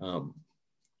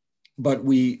 But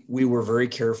we were very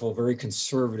careful, very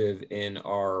conservative in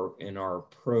our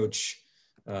approach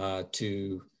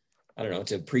to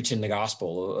preaching the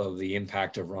gospel of the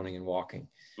impact of running and walking.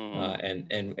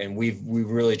 And we've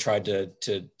really tried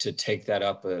to take that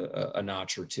up a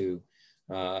notch or two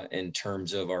in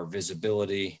terms of our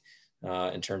visibility,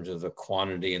 in terms of the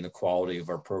quantity and the quality of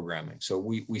our programming. So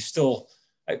we still,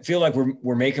 I feel like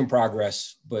we're making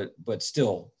progress, but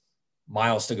still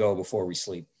miles to go before we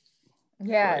sleep.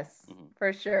 Yes,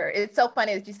 for sure. It's so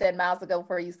funny that you said miles ago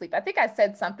before you sleep. I think I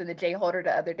said something to Jay Holder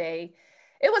the other day.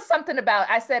 It was something about,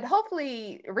 I said,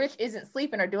 hopefully Rich isn't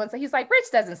sleeping or doing so. He's like, Rich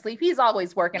doesn't sleep. He's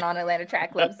always working on Atlanta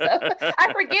Track Club. So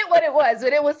I forget what it was,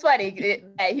 but it was funny.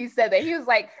 He said that. He was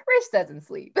like, Rich doesn't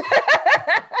sleep.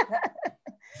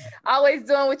 Always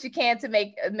doing what you can to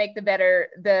make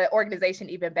the organization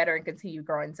even better and continue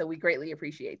growing. So we greatly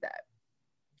appreciate that.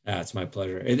 It's my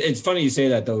pleasure. It's funny you say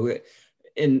that, though.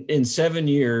 In 7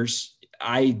 years,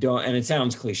 I don't, and it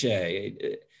sounds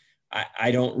cliche, I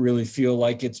don't really feel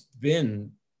like it's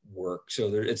been work. So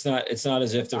it's not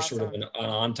as if there's sort of an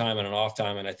on time and an off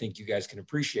time. And I think you guys can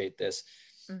appreciate this,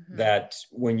 that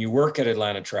when you work at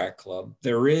Atlanta Track Club,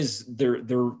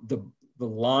 the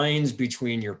lines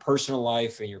between your personal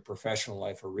life and your professional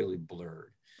life are really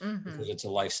blurred because it's a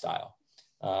lifestyle.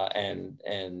 And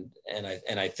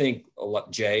I think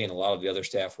Jay and a lot of the other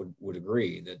staff would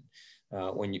agree that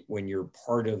when you're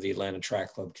part of the Atlanta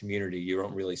Track Club community, you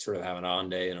don't really sort of have an on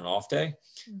day and an off day.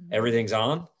 Everything's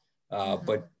on,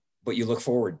 but you look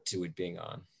forward to it being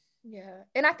on. Yeah.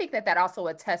 And I think that also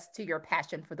attests to your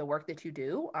passion for the work that you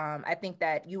do. I think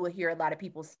that you will hear a lot of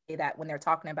people say that when they're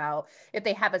talking about if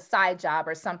they have a side job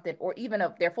or something, or even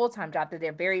their full-time job, that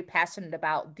they're very passionate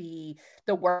about the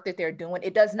work that they're doing.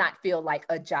 It does not feel like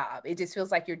a job. It just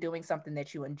feels like you're doing something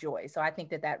that you enjoy. So I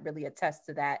think that really attests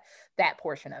to that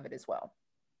portion of it as well.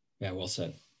 Yeah, well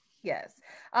said. Yes.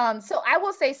 So I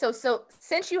will say, so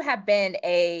since you have been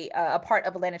a part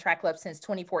of Atlanta Track Club since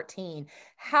 2014,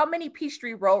 how many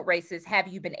Peachtree Road races have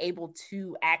you been able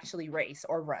to actually race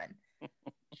or run?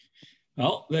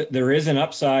 Well, there is an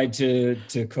upside to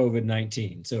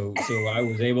COVID-19. So I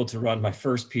was able to run my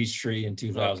first Peachtree in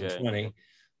 2020, okay,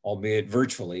 albeit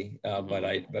virtually. But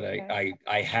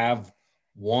I have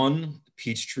one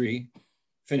Peachtree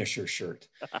finisher shirt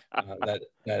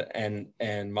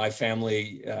and my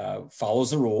family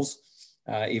follows the rules.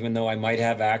 Even though I might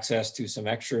have access to some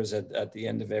extras at the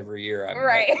end of every year.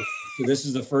 Right. So this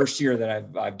is the first year that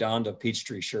I've donned a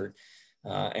Peachtree shirt,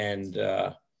 and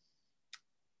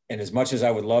as much as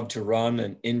I would love to run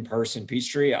an in-person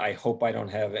Peachtree, I hope I don't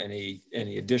have any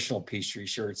additional Peachtree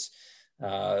shirts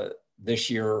this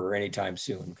year or anytime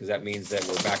soon, because that means that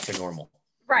we're back to normal.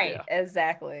 Right, yeah.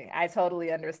 Exactly. I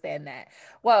totally understand that.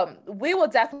 Well, we will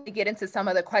definitely get into some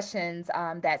of the questions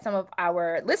that some of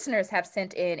our listeners have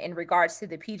sent in regards to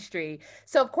the Peachtree.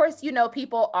 So, of course,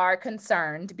 people are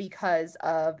concerned because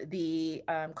of the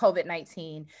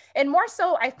COVID-19, and more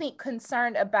so, I think,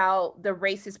 concerned about the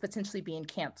races potentially being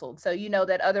canceled. So,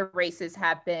 that other races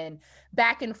have been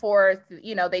back and forth.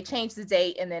 They changed the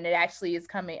date, and then it actually is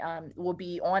coming, will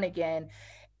be on again.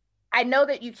 I know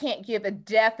that you can't give a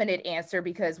definite answer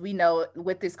because we know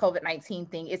with this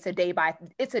COVID-19 thing, it's a day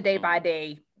by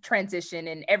day transition,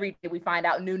 and every day we find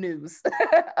out new news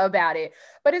about it.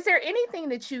 But is there anything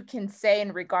that you can say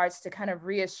in regards to kind of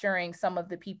reassuring some of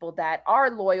the people that are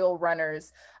loyal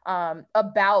runners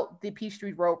about the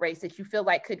Peachtree Road Race that you feel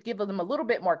like could give them a little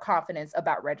bit more confidence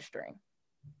about registering?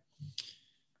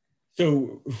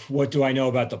 So what do I know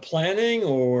about the planning,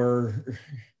 or?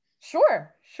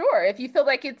 Sure. If you feel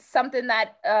like it's something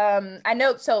that I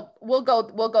know, so we'll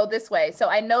go this way. So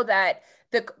I know that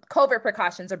the COVID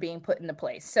precautions are being put into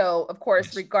place. So of course,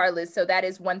 yes, regardless, so that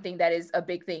is one thing that is a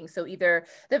big thing. So either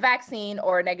the vaccine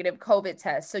or a negative COVID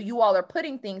test. So you all are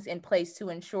putting things in place to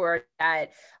ensure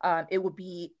that it will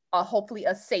be hopefully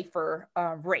a safer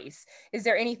race. Is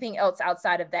there anything else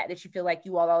outside of that you feel like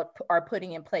you all are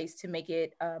putting in place to make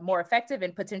it more effective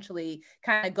and potentially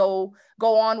kind of go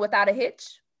on without a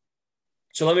hitch?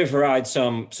 So let me provide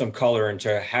some color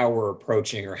into how we're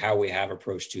approaching, or how we have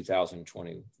approached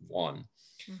 2021.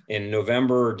 Mm-hmm. In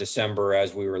November or December,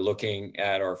 as we were looking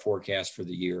at our forecast for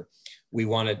the year, we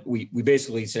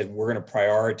basically said we're going to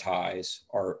prioritize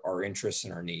our interests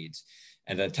and our needs.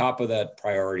 And at the top of that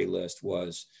priority list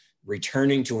was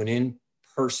returning to an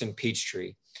in-person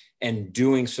Peachtree, and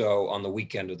doing so on the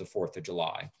weekend of the 4th of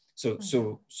July. So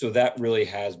that really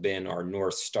has been our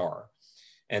North Star.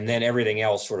 And then everything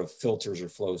else sort of filters or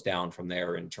flows down from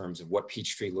there in terms of what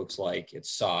Peachtree looks like,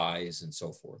 its size, and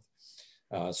so forth.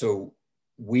 So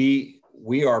we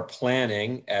are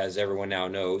planning, as everyone now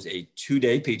knows, a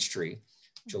 2-day Peachtree,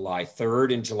 July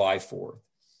 3rd and July 4th,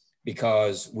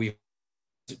 because we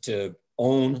to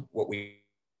own what we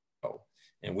know,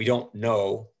 and we don't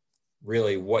know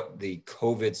really what the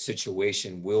COVID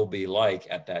situation will be like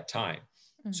at that time.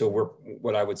 Mm-hmm. So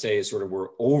what I would say is we're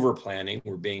over planning,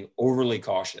 we're being overly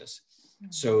cautious,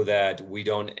 mm-hmm, so that we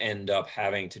don't end up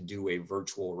having to do a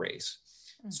virtual race.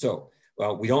 Mm-hmm. So,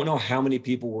 well, we don't know how many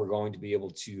people we're going to be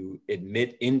able to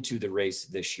admit into the race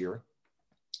this year,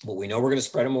 but we know we're going to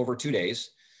spread them over 2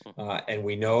 days. And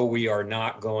we know we are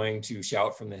not going to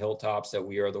shout from the hilltops that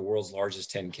we are the world's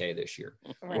largest 10K this year.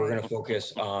 Right. We're going to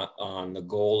focus on the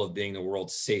goal of being the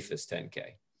world's safest 10K.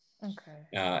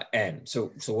 Okay. And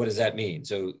so what does that mean?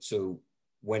 So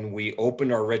when we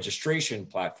opened our registration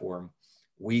platform,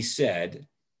 we said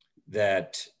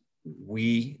that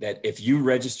if you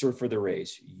register for the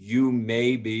race, you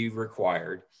may be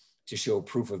required to show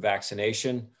proof of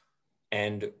vaccination,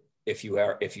 and if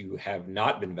you have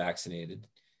not been vaccinated,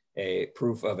 a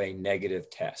proof of a negative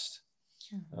test.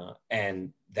 Mm-hmm.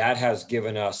 And that has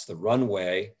given us the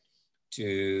runway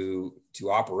to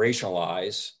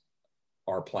operationalize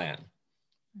our plan.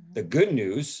 Mm-hmm. The good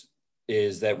news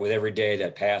is that with every day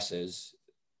that passes,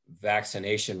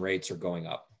 vaccination rates are going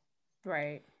up.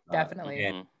 Right,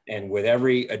 definitely. And with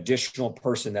every additional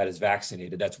person that is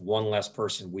vaccinated, that's one less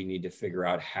person we need to figure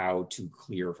out how to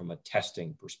clear from a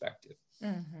testing perspective.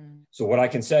 Mm-hmm. So what I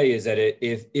can say is that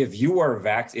if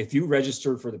you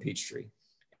register for the Peachtree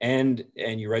and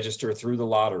you register through the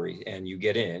lottery and you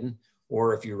get in,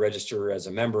 or if you register as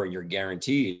a member and you're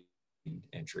guaranteed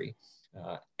entry,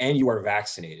 and you are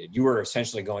vaccinated, you are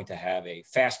essentially going to have a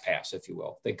fast pass, if you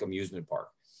will, think amusement park.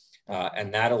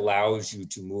 And that allows you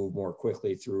to move more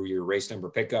quickly through your race number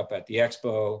pickup at the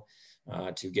expo,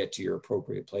 to get to your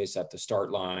appropriate place at the start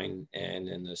line and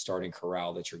in the starting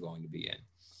corral that you're going to be in.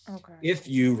 Okay. If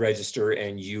you register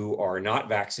and you are not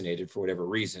vaccinated for whatever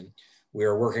reason, we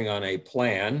are working on a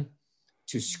plan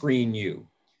to screen you.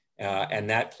 And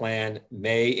that plan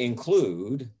may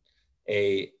include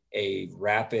a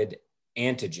rapid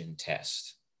antigen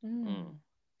test. Mm.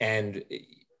 And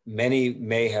many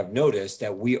may have noticed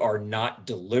that we are not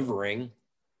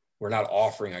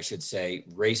offering, I should say,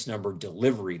 race number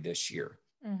delivery this year.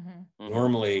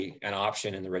 Normally an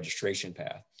option in the registration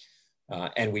path.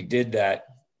 And we did that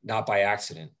not by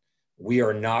accident. We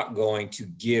are not going to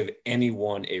give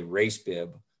anyone a race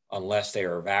bib unless they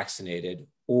are vaccinated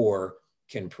or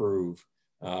can prove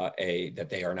that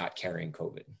they are not carrying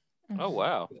COVID. Oh,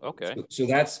 wow. Okay. So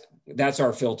that's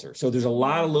our filter. So there's a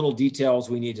lot of little details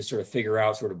we need to sort of figure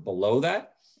out sort of below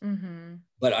that.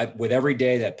 But with every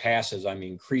day that passes, I'm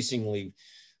increasingly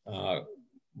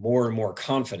more and more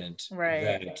confident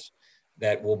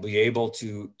that we'll be able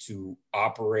to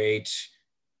operate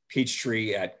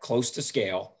Peachtree at close to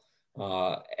scale,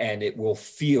 and it will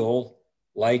feel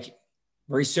like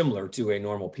very similar to a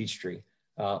normal Peachtree.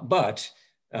 But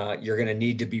you're going to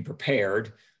need to be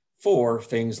prepared for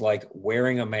things like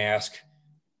wearing a mask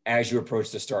as you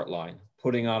approach the start line,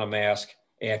 putting on a mask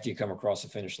after you come across the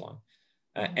finish line.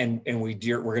 And we're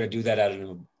going to do that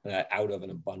out of an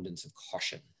abundance of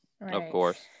caution. Right. Of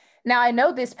course. Now, I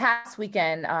know this past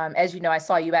weekend, as you know, I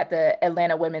saw you at the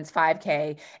Atlanta Women's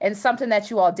 5K, and something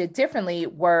that you all did differently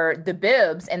were the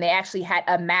bibs, and they actually had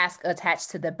a mask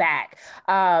attached to the back.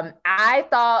 I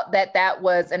thought that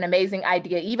was an amazing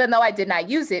idea, even though I did not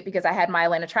use it because I had my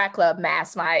Atlanta Track Club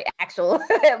mask, my actual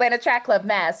Atlanta Track Club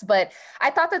mask, but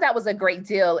I thought that was a great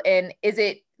deal. And is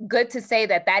it good to say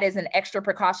that is an extra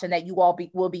precaution that you all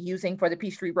will be using for the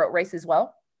Peachtree Road Race as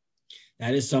well?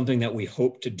 That is something that we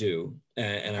hope to do.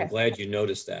 And I'm glad you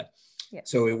noticed that. Yeah.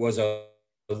 So it was a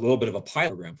little bit of a pilot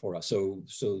program for us. So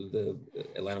the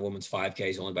Atlanta Women's 5K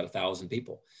is only about 1,000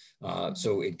 people.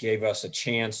 So it gave us a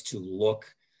chance to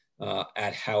look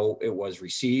at how it was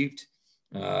received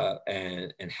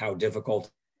and how difficult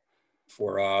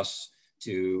for us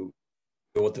to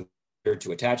go with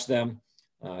to attach them.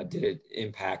 Did it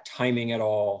impact timing at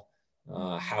all?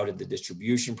 How did the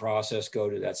distribution process go?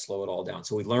 Did that slow it all down?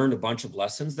 So we learned a bunch of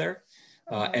lessons there.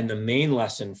 And the main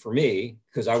lesson for me,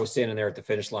 because I was standing there at the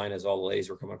finish line as all the ladies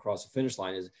were coming across the finish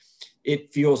line, is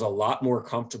it feels a lot more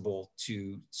comfortable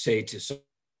to say to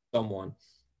someone,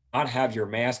 not have your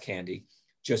mask handy,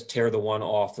 just tear the one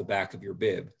off the back of your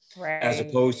bib, as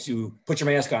opposed to put your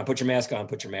mask on, put your mask on,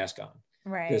 put your mask on.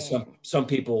 Right. Because some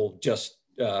people just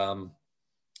don't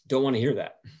want to hear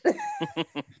that.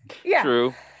 Yeah.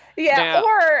 True. Yeah. Now,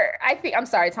 or I'm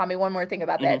sorry, Tommy, one more thing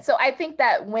about that. So I think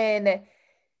that when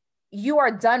you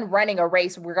are done running a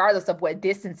race, regardless of what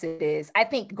distance it is, I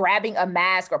think grabbing a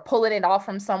mask or pulling it off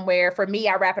from somewhere, for me,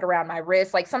 I wrap it around my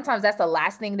wrist. Like sometimes that's the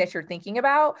last thing that you're thinking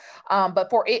about. But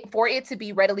for it to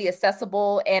be readily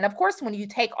accessible. And of course, when you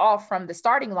take off from the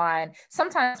starting line,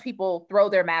 sometimes people throw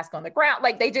their mask on the ground,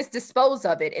 like they just dispose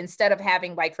of it instead of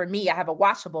having, like for me, I have a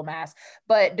washable mask,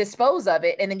 but dispose of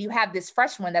it. And then you have this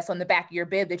fresh one that's on the back of your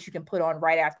bib that you can put on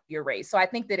right after your race. So I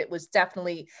think that it was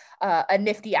definitely a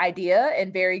nifty idea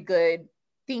and very good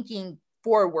thinking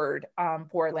forward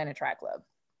for Atlanta Track Club.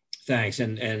 Thanks,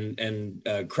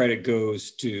 and credit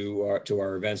goes to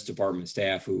our events department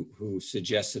staff who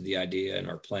suggested the idea and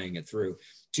are playing it through.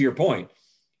 To your point,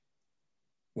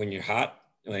 when you're hot,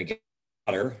 when it gets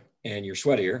hotter and you're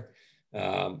sweatier,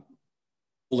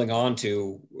 holding on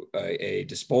to a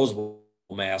disposable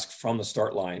mask from the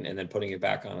start line and then putting it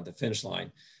back on at the finish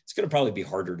line, it's going to probably be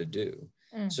harder to do.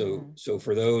 So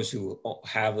for those who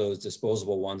have those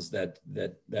disposable ones that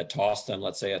toss them,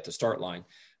 let's say at the start line,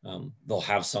 they'll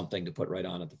have something to put right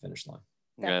on at the finish line.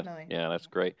 Definitely. Yeah, that's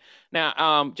great.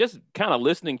 Now, just kind of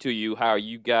listening to you, how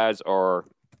you guys are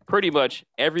pretty much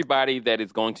everybody that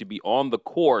is going to be on the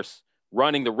course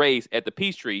running the race at the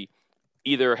Peachtree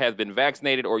either has been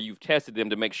vaccinated or you've tested them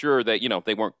to make sure that,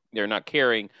 they're not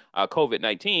carrying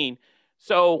COVID-19.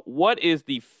 So what is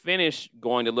the finish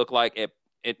going to look like at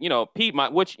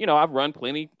Piedmont, which, I've run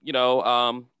plenty,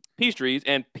 Peachtrees,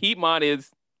 and Piedmont is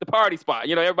the party spot.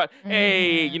 Everybody,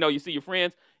 hey, you see your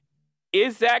friends.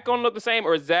 Is that going to look the same,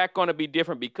 or is that going to be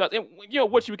different? Because,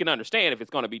 which we can understand if it's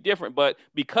going to be different, but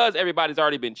because everybody's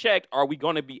already been checked, are we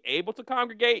going to be able to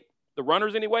congregate the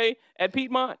runners anyway at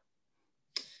Piedmont?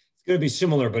 It's going to be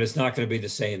similar, but it's not going to be the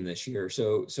same this year.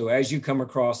 So as you come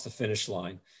across the finish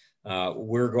line,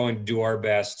 we're going to do our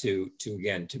best to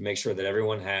make sure that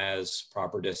everyone has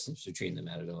proper distance between them,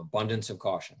 at an abundance of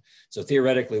caution. So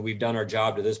theoretically, we've done our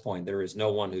job to this point. There is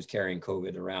no one who's carrying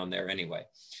COVID around there anyway,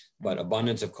 but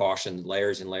abundance of caution,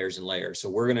 layers and layers and layers. So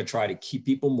we're going to try to keep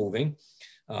people moving.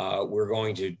 We're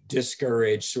going to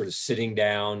discourage sort of sitting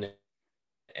down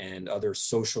and other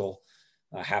social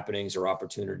happenings or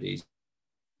opportunities.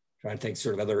 Trying to think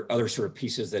sort of other sort of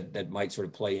pieces that might sort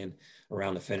of play in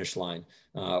around the finish line.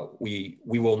 We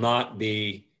will not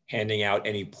be handing out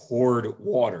any poured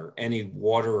water, any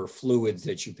water or fluids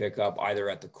that you pick up either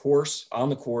at the course, on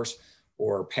the course,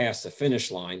 or past the finish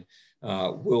line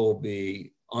will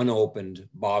be unopened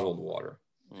bottled water.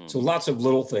 So lots of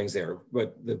little things there,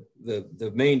 but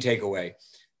the main takeaway,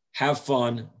 have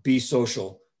fun, be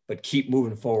social, but keep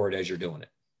moving forward as you're doing it.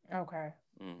 Okay.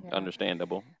 Yeah.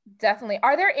 Understandable. Definitely.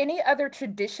 Are there any other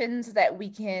traditions that we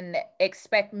can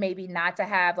expect maybe not to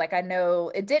have? Like, I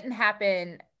know it didn't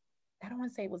happen, I don't want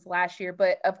to say it was last year,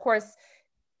 but of course,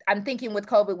 I'm thinking with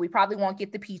COVID, we probably won't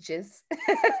get the peaches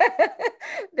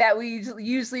that we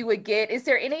usually would get. Is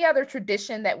there any other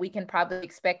tradition that we can probably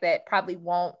expect that probably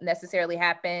won't necessarily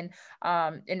happen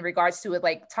in regards to it?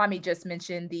 Like Tommy just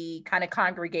mentioned, the kind of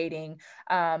congregating,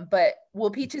 but will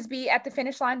peaches be at the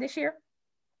finish line this year?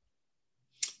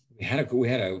 We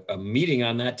had a meeting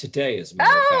on that today, as a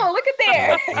matter of fact. Look at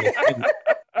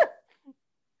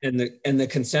there. And the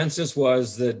consensus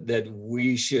was that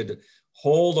we should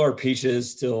hold our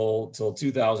peaches till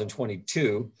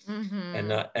 2022, and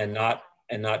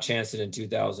not chance it in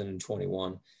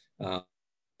 2021.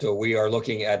 So we are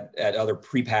looking at other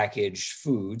prepackaged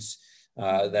foods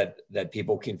that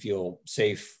people can feel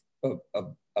safe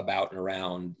about and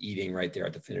around eating right there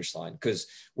at the finish line, because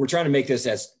we're trying to make this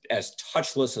as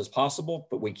touchless as possible,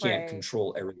 but we can't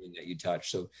control everything that you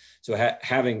touch. So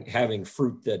having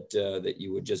fruit that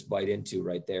you would just bite into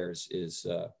right there is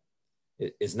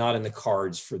not in the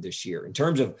cards for this year. In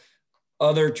terms of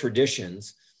other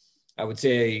traditions, I would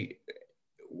say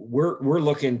we're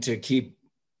looking to keep,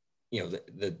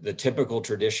 the typical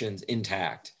traditions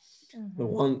intact. The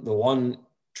one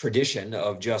tradition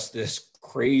of just this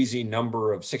crazy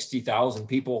number of 60,000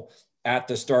 people at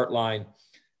the start line,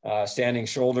 standing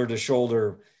shoulder to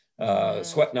shoulder,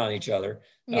 sweating on each other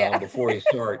before you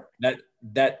start.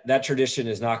 That tradition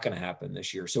is not going to happen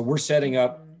this year. So we're setting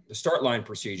up the start line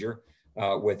procedure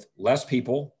with less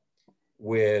people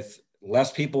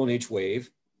in each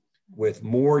wave, with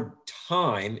more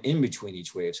time in between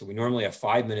each wave. So we normally have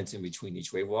 5 minutes in between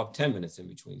each wave. We'll have 10 minutes in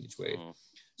between each wave.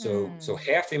 So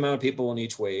half the amount of people in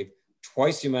each wave,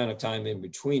 twice the amount of time in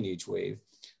between each wave.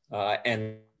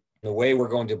 And the way we're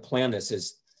going to plan this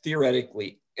is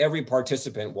theoretically every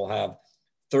participant will have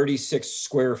 36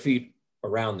 square feet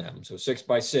around them. So 6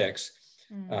 by 6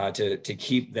 to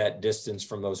keep that distance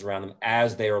from those around them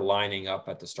as they are lining up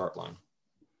at the start line.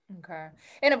 Okay.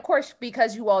 And of course,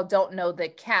 because you all don't know the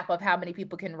cap of how many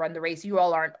people can run the race,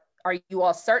 are you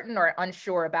all certain or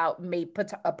unsure about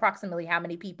approximately how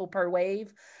many people per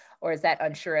wave? Or is that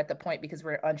unsure at the point because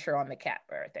we're unsure on the cap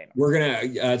or everything?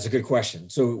 It's a good question.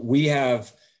 So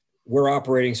we're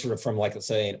operating sort of from, like, let's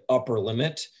say, an upper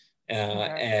limit,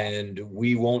 and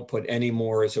we won't put any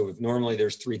more. So if normally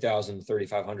there's 3,000,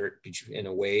 3,500 in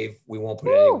a wave, we won't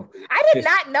put any. I did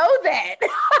not know that.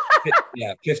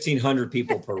 1,500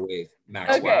 people per wave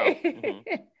max. Okay.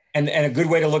 Wow. And a good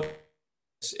way to look,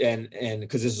 and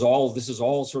because this is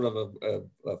all sort of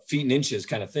a feet and inches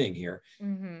kind of thing here.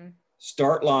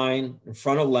 Start line in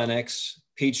front of Lenox,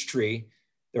 Peachtree,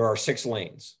 there are 6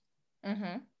 lanes.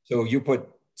 So you put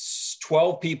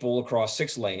 12 people across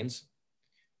 6 lanes,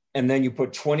 and then you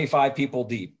put 25 people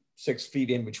deep, 6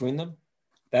 feet in between them.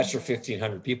 That's your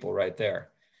 1,500 people right there.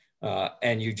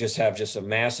 And you just have a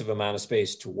massive amount of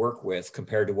space to work with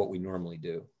compared to what we normally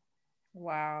do.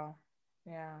 Wow.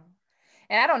 Yeah.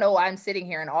 And I don't know why I'm sitting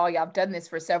here and all y'all have done this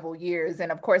for several years.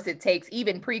 And of course it takes,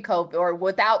 even pre-COVID or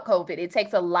without COVID, it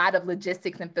takes a lot of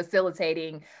logistics and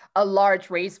facilitating a large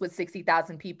race with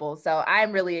 60,000 people. So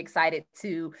I'm really excited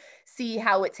to see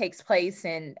how it takes place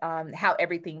and how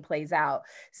everything plays out.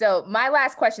 So my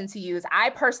last question to you is, I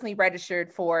personally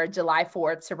registered for July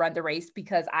 4th to run the race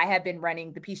because I have been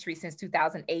running the Peachtree since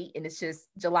 2008. And it's just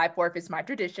July 4th is my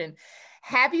tradition.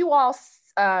 Have you all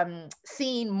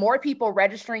seen more people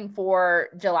registering for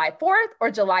July 4th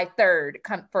or July 3rd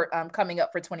coming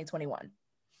up for 2021?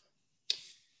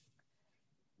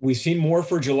 We've seen more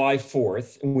for July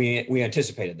 4th, and we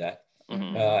anticipated that.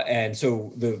 And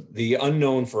so the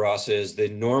unknown for us is the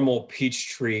normal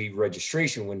Peachtree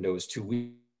registration window is 2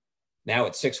 weeks. Now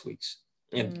it's 6 weeks.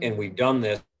 And we've done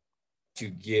this to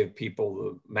give people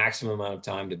the maximum amount of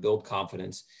time to build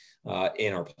confidence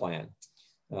in our plan.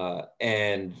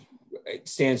 And it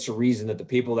stands to reason that the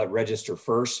people that register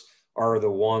first are the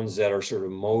ones that are sort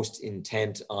of most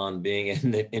intent on being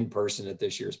in person at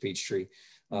this year's Peachtree.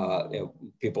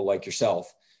 People like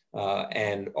yourself.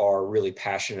 and are really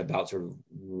passionate about sort of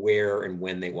where and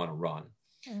when they want to run.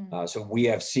 So we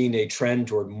have seen a trend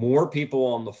toward more people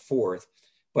on the 4th,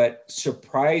 but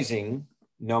surprising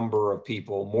number of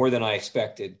people, more than I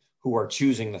expected, who are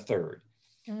choosing the 3rd.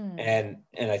 And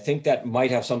I think that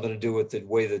might have something to do with the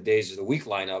way the days of the week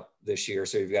line up this year.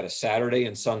 So you've got a Saturday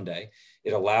and Sunday.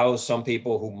 It allows some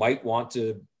people who might want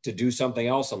to do something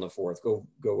else on the 4th,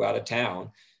 go out of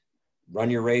town, run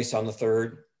your race on the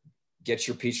 3rd, get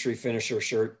your Peachtree finisher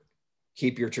shirt,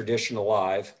 keep your tradition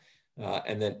alive,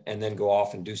 and then go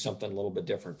off and do something a little bit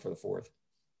different for the 4th.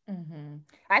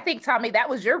 I think, Tommy, that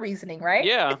was your reasoning, right?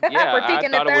 Yeah. For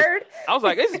picking the 3rd. I was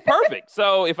like, this is perfect.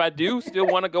 So if I do still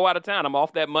want to go out of town, I'm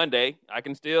off that Monday. I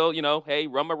can still, hey,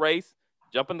 run my race,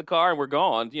 jump in the car, and we're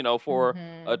gone, for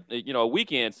a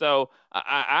weekend. So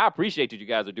I appreciate that you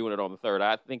guys are doing it on the 3rd.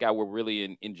 I think I will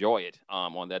really enjoy it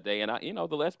on that day. And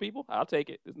the less people, I'll take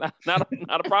it. It's not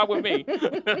a problem with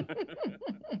me.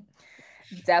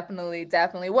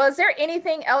 Definitely. Well, is there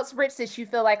anything else, Rich, that you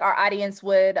feel like our audience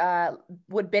would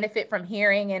benefit from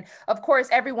hearing? And of course,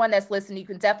 everyone that's listening, you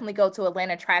can definitely go to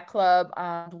Atlanta Track Club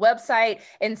website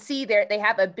and see they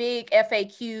have a big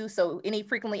FAQ. So any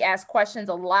frequently asked questions,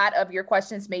 a lot of your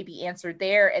questions may be answered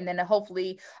there. And then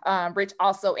hopefully Rich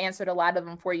also answered a lot of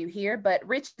them for you here. But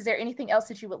Rich, is there anything else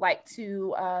that you would like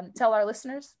to tell our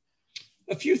listeners?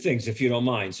 A few things, if you don't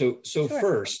mind. So Sure.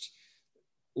 First,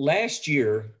 last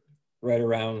year, right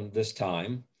around this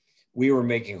time, we were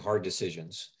making hard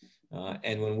decisions.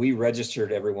 And when we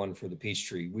registered everyone for the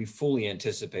Peachtree, we fully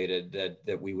anticipated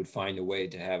that we would find a way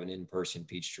to have an in-person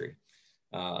Peachtree.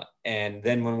 And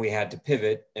then when we had to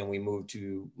pivot and we moved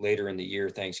to later in the year,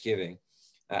 Thanksgiving,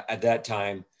 at that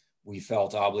time, we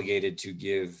felt obligated to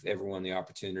give everyone the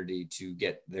opportunity to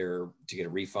get a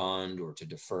refund or to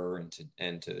defer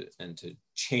and to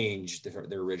change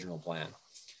their original plan.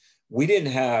 We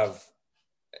didn't have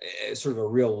sort of a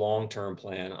real long-term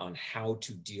plan on how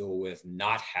to deal with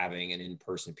not having an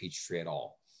in-person Peachtree at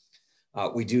all.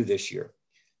 We do this year.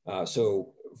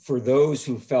 So for those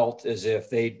who felt as if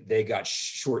they got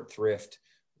short thrift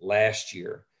last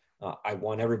year, I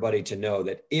want everybody to know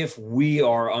that if we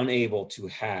are unable to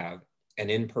have an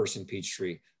in-person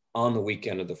Peachtree on the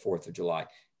weekend of the 4th of July,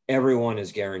 everyone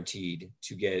is guaranteed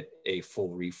to get a full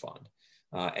refund.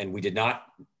 And we did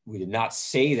not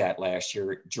say that last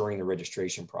year during the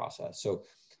registration process. So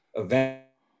event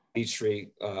Peachtree,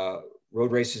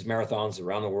 road races, marathons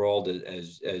around the world,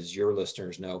 as your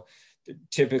listeners know,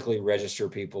 typically register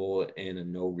people in a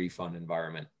no refund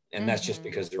environment. And that's just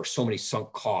because there are so many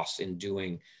sunk costs in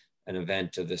doing an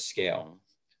event of this scale.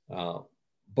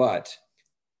 But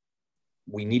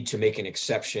we need to make an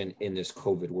exception in this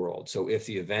COVID world. So if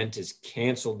the event is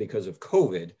canceled because of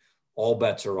COVID, all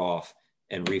bets are off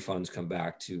and refunds come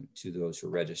back to those who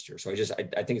register. So I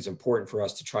think it's important for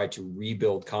us to try to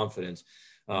rebuild confidence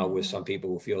with some people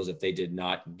who feel as if they did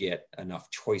not get enough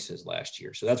choices last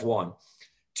year. So that's one.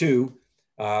 Two,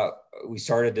 we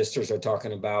started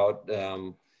talking about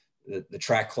the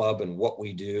track club and what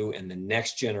we do, and the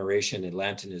next generation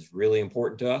Atlantan is really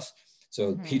important to us.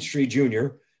 So Peachtree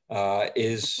Junior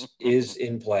is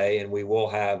in play, and we will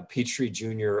have Peachtree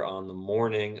Junior on the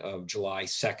morning of July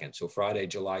 2nd. So Friday,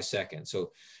 July 2nd.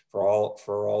 So for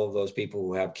all of those people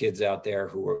who have kids out there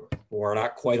who are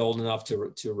not quite old enough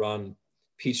to run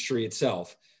Peachtree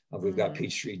itself, we've got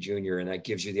Peachtree Junior, and that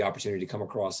gives you the opportunity to come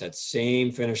across that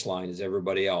same finish line as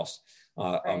everybody else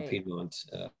on Piedmont.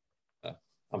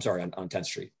 On 10th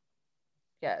Street.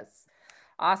 Yes.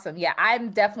 Awesome. Yeah,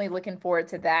 I'm definitely looking forward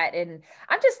to that. And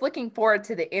I'm just looking forward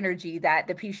to the energy that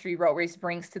the Peachtree Road Race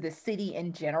brings to the city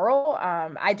in general.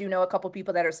 I do know a couple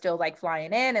people that are still like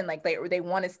flying in and like they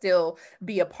want to still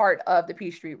be a part of the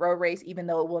Peachtree Road Race, even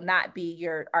though it will not be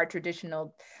our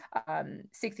traditional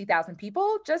 60,000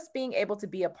 people. Just being able to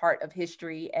be a part of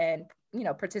history and,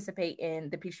 participate in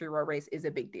the Peachtree Road Race is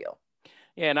a big deal.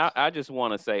 Yeah, and I just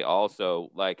want to say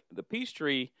also, like, the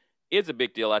Peachtree is a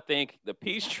big deal. I think the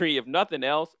Peachtree, if nothing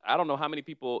else, I don't know how many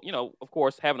people, of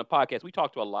course, having a podcast, we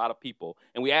talk to a lot of people,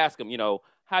 and we ask them,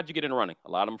 how'd you get into running?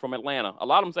 A lot of them from Atlanta. A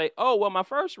lot of them say, oh, well, my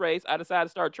first race, I decided to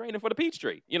start training for the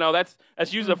Peachtree. That's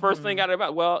usually the first thing out of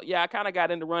it. Well, yeah, I kind of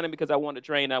got into running because I wanted to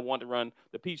train. I wanted to run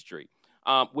the Peachtree,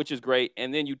 which is great.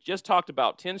 And then you just talked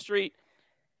about 10th Street.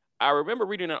 I remember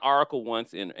reading an article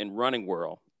once in Running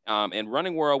World. And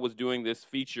Running World was doing this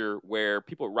feature where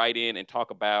people write in and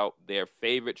talk about their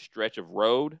favorite stretch of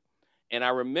road. And I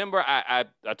remember I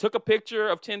took a picture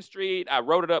of 10th Street. I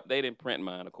wrote it up. They didn't print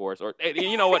mine, of course. Or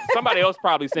you know what? Somebody else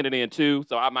probably sent it in too,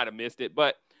 so I might have missed it.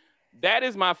 But that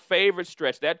is my favorite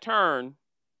stretch. That turn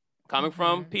coming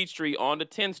from Peachtree onto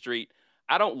 10th Street,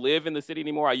 I don't live in the city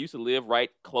anymore. I used to live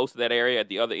right close to that area at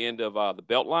the other end of the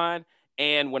belt line.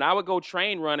 And when I would go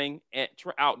train running and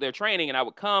out there training, and I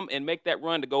would come and make that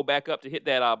run to go back up to hit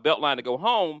that belt line to go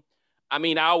home, I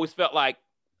mean, I always felt like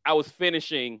I was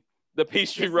finishing the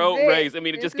Peachtree Road Race. I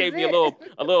mean, it just gave me a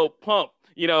little pump,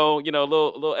 a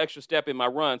little extra step in my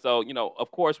run. So,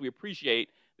 of course, we appreciate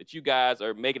that you guys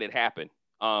are making it happen,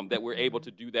 that we're able to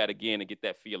do that again and get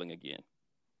that feeling again.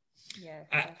 Yes.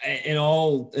 In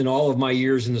all of my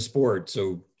years in the sport,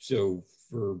 so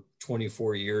for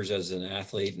 24 years as an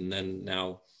athlete, and then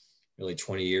now really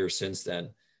 20 years since then,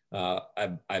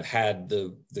 I've had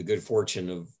the good fortune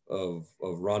of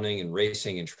running and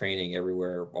racing and training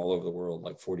everywhere, all over the world,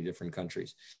 like 40 different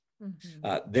countries.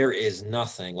 There is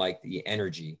nothing like the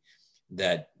energy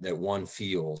that one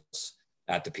feels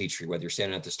at the Peachtree, whether you're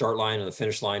standing at the start line or the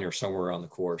finish line or somewhere on the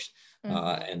course.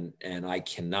 And I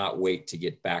cannot wait to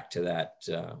get back to that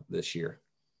this year.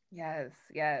 Yes.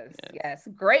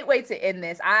 Great way to end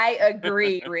this. I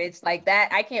agree, Rich. Like that,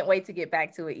 I can't wait to get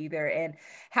back to it either. And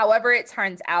however it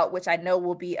turns out, which I know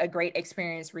will be a great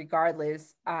experience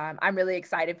regardless, I'm really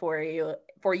excited for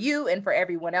you and for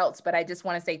everyone else. But I just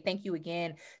want to say thank you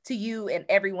again to you and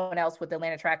everyone else with the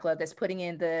Atlanta Track Club that's putting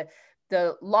in the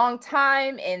long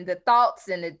time and the thoughts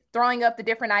and the throwing up the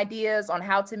different ideas on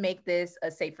how to make this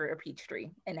a safer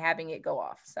Peachtree and having it go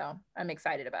off. So I'm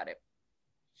excited about it.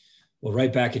 Well,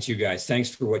 right back at you guys. Thanks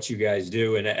for what you guys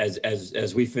do. And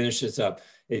as we finish this up,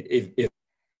 if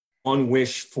one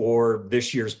wish for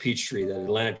this year's Peachtree that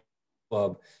Atlanta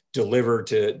Club deliver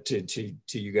to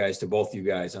you guys, to both you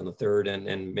guys on the 3rd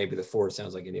and maybe the 4th,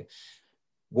 sounds like India.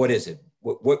 What is it?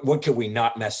 What can we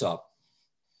not mess up?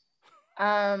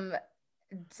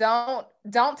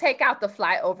 Don't take out the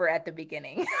flyover at the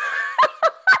beginning.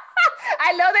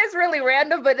 I know that's really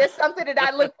random, but it's something that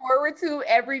I look forward to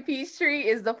every Peachtree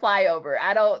is the flyover.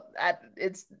 I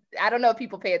don't know if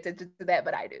people pay attention to that,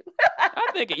 but I do.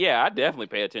 I think, I definitely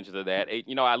pay attention to that.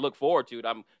 I look forward to it.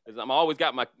 I'm always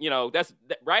got my, that's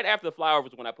right after the flyover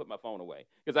is when I put my phone away,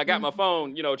 because I got my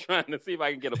phone, trying to see if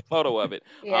I can get a photo of it.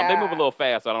 They move a little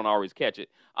fast, so I don't always catch it.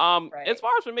 Right. As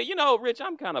far as for me, Rich,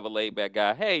 I'm kind of a laid back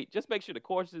guy. Hey, just make sure the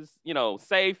course is,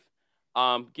 safe.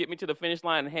 Get me to the finish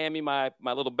line and hand me my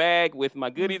little bag with my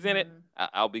goodies in it.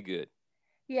 I'll be good.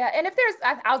 Yeah. And if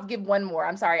I'll give one more.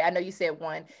 I'm sorry. I know you said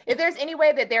one. If there's any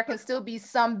way that there can still be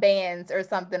some bands or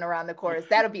something around the course,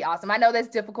 that'll be awesome. I know that's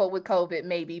difficult with COVID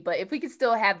maybe, but if we could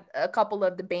still have a couple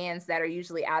of the bands that are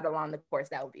usually out along the course,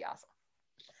 that would be awesome.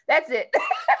 That's it.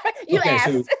 You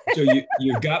asked. So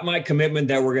you've got my commitment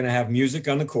that we're going to have music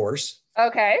on the course.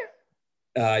 Okay.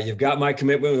 You've got my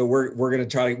commitment that we're going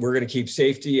to keep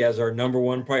safety as our number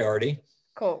one priority.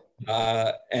 Cool.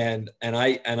 And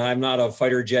I'm not a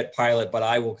fighter jet pilot, but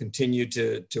I will continue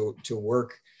to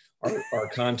work our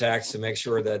contacts to make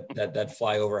sure that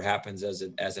flyover happens as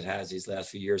it has these last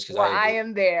few years. Because I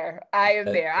am there. I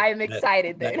am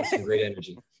excited. That's some great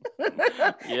energy.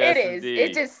 Yes, it is. Indeed.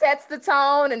 It just sets the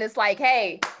tone, and it's like,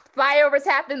 hey, flyovers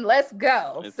happen. Let's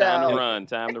go. It's time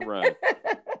to run.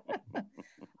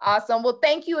 Awesome. Well,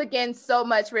 thank you again so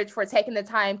much, Rich, for taking the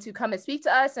time to come and speak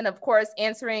to us, and of course,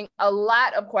 answering a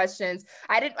lot of questions.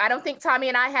 I don't think Tommy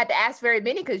and I had to ask very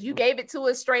many because you gave it to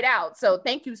us straight out. So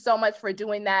thank you so much for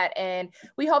doing that. And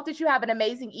we hope that you have an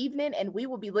amazing evening, and we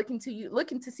will be looking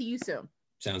to see you soon.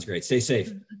 Sounds great. Stay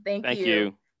safe. Thank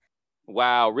you.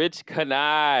 Wow. Rich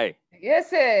Kenah.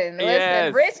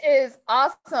 Listen, Rich is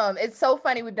awesome. It's so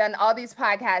funny. We've done all these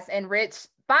podcasts, and Rich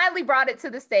finally brought it to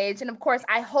the stage. And of course,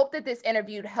 I hope that this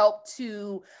interview helped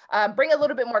to bring a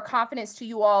little bit more confidence to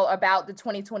you all about the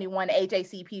 2021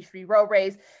 AJC Peachtree Road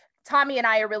Race. Tommy and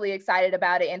I are really excited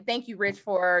about it. And thank you, Rich,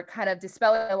 for kind of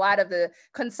dispelling a lot of the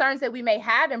concerns that we may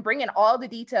have and bringing all the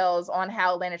details on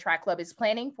how Atlanta Track Club is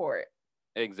planning for it.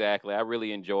 Exactly. I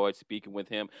really enjoyed speaking with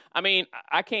him. I mean,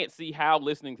 I can't see how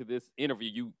listening to this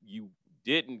interview, you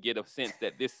didn't get a sense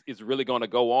that this is really going to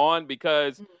go on,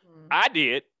 because I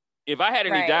did. If I had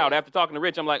any doubt after talking to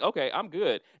Rich, I'm like, okay, I'm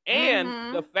good.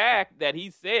 And the fact that he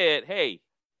said, hey,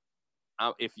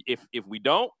 if we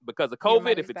don't, because of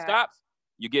COVID, if it stops,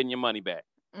 you're getting your money back.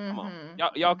 Come on.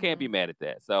 Y'all can't be mad at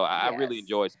that. So I really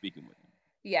enjoyed speaking with him.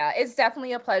 Yeah, it's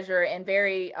definitely a pleasure, and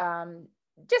very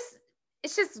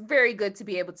it's just very good to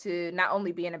be able to not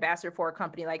only be an ambassador for a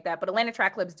company like that, but Atlanta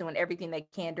Track Club is doing everything they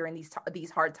can during these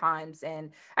hard times.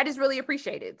 And I just really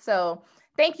appreciate it. So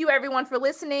thank you everyone for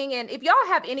listening. And if y'all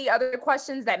have any other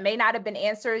questions that may not have been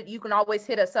answered, you can always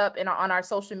hit us up on our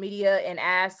social media and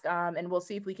ask, and we'll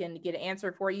see if we can get an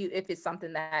answer for you if it's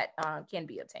something that can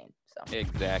be obtained. So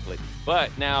exactly. But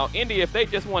now, Indy, if they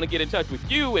just want to get in touch with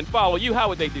you and follow you, how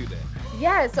would they do that?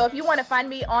 Yeah, so if you want to find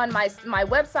me on my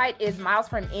website is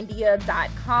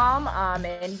milesfromindia.com,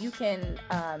 and you can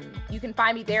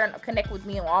find me there and connect with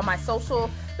me on all my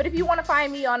social. But if you want to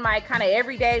find me on my kind of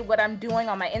everyday, what I'm doing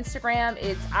on my Instagram,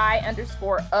 it's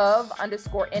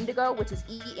I_of_indigo, which is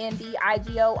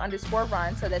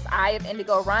ENDIGO_run. So that's I of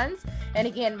Indigo Runs. And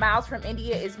again, Miles from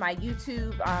India is my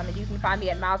YouTube, and you can find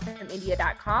me at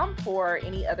milesfromindia.com for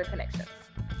any other connections.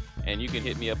 And you can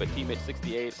hit me up at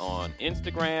tmitch68 on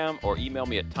Instagram or email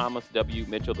me at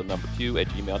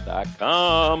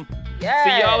thomaswmitchell2@gmail.com. Yes.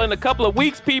 See y'all in a couple of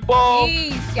weeks, people.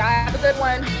 Peace. Y'all have a good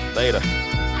one. Later.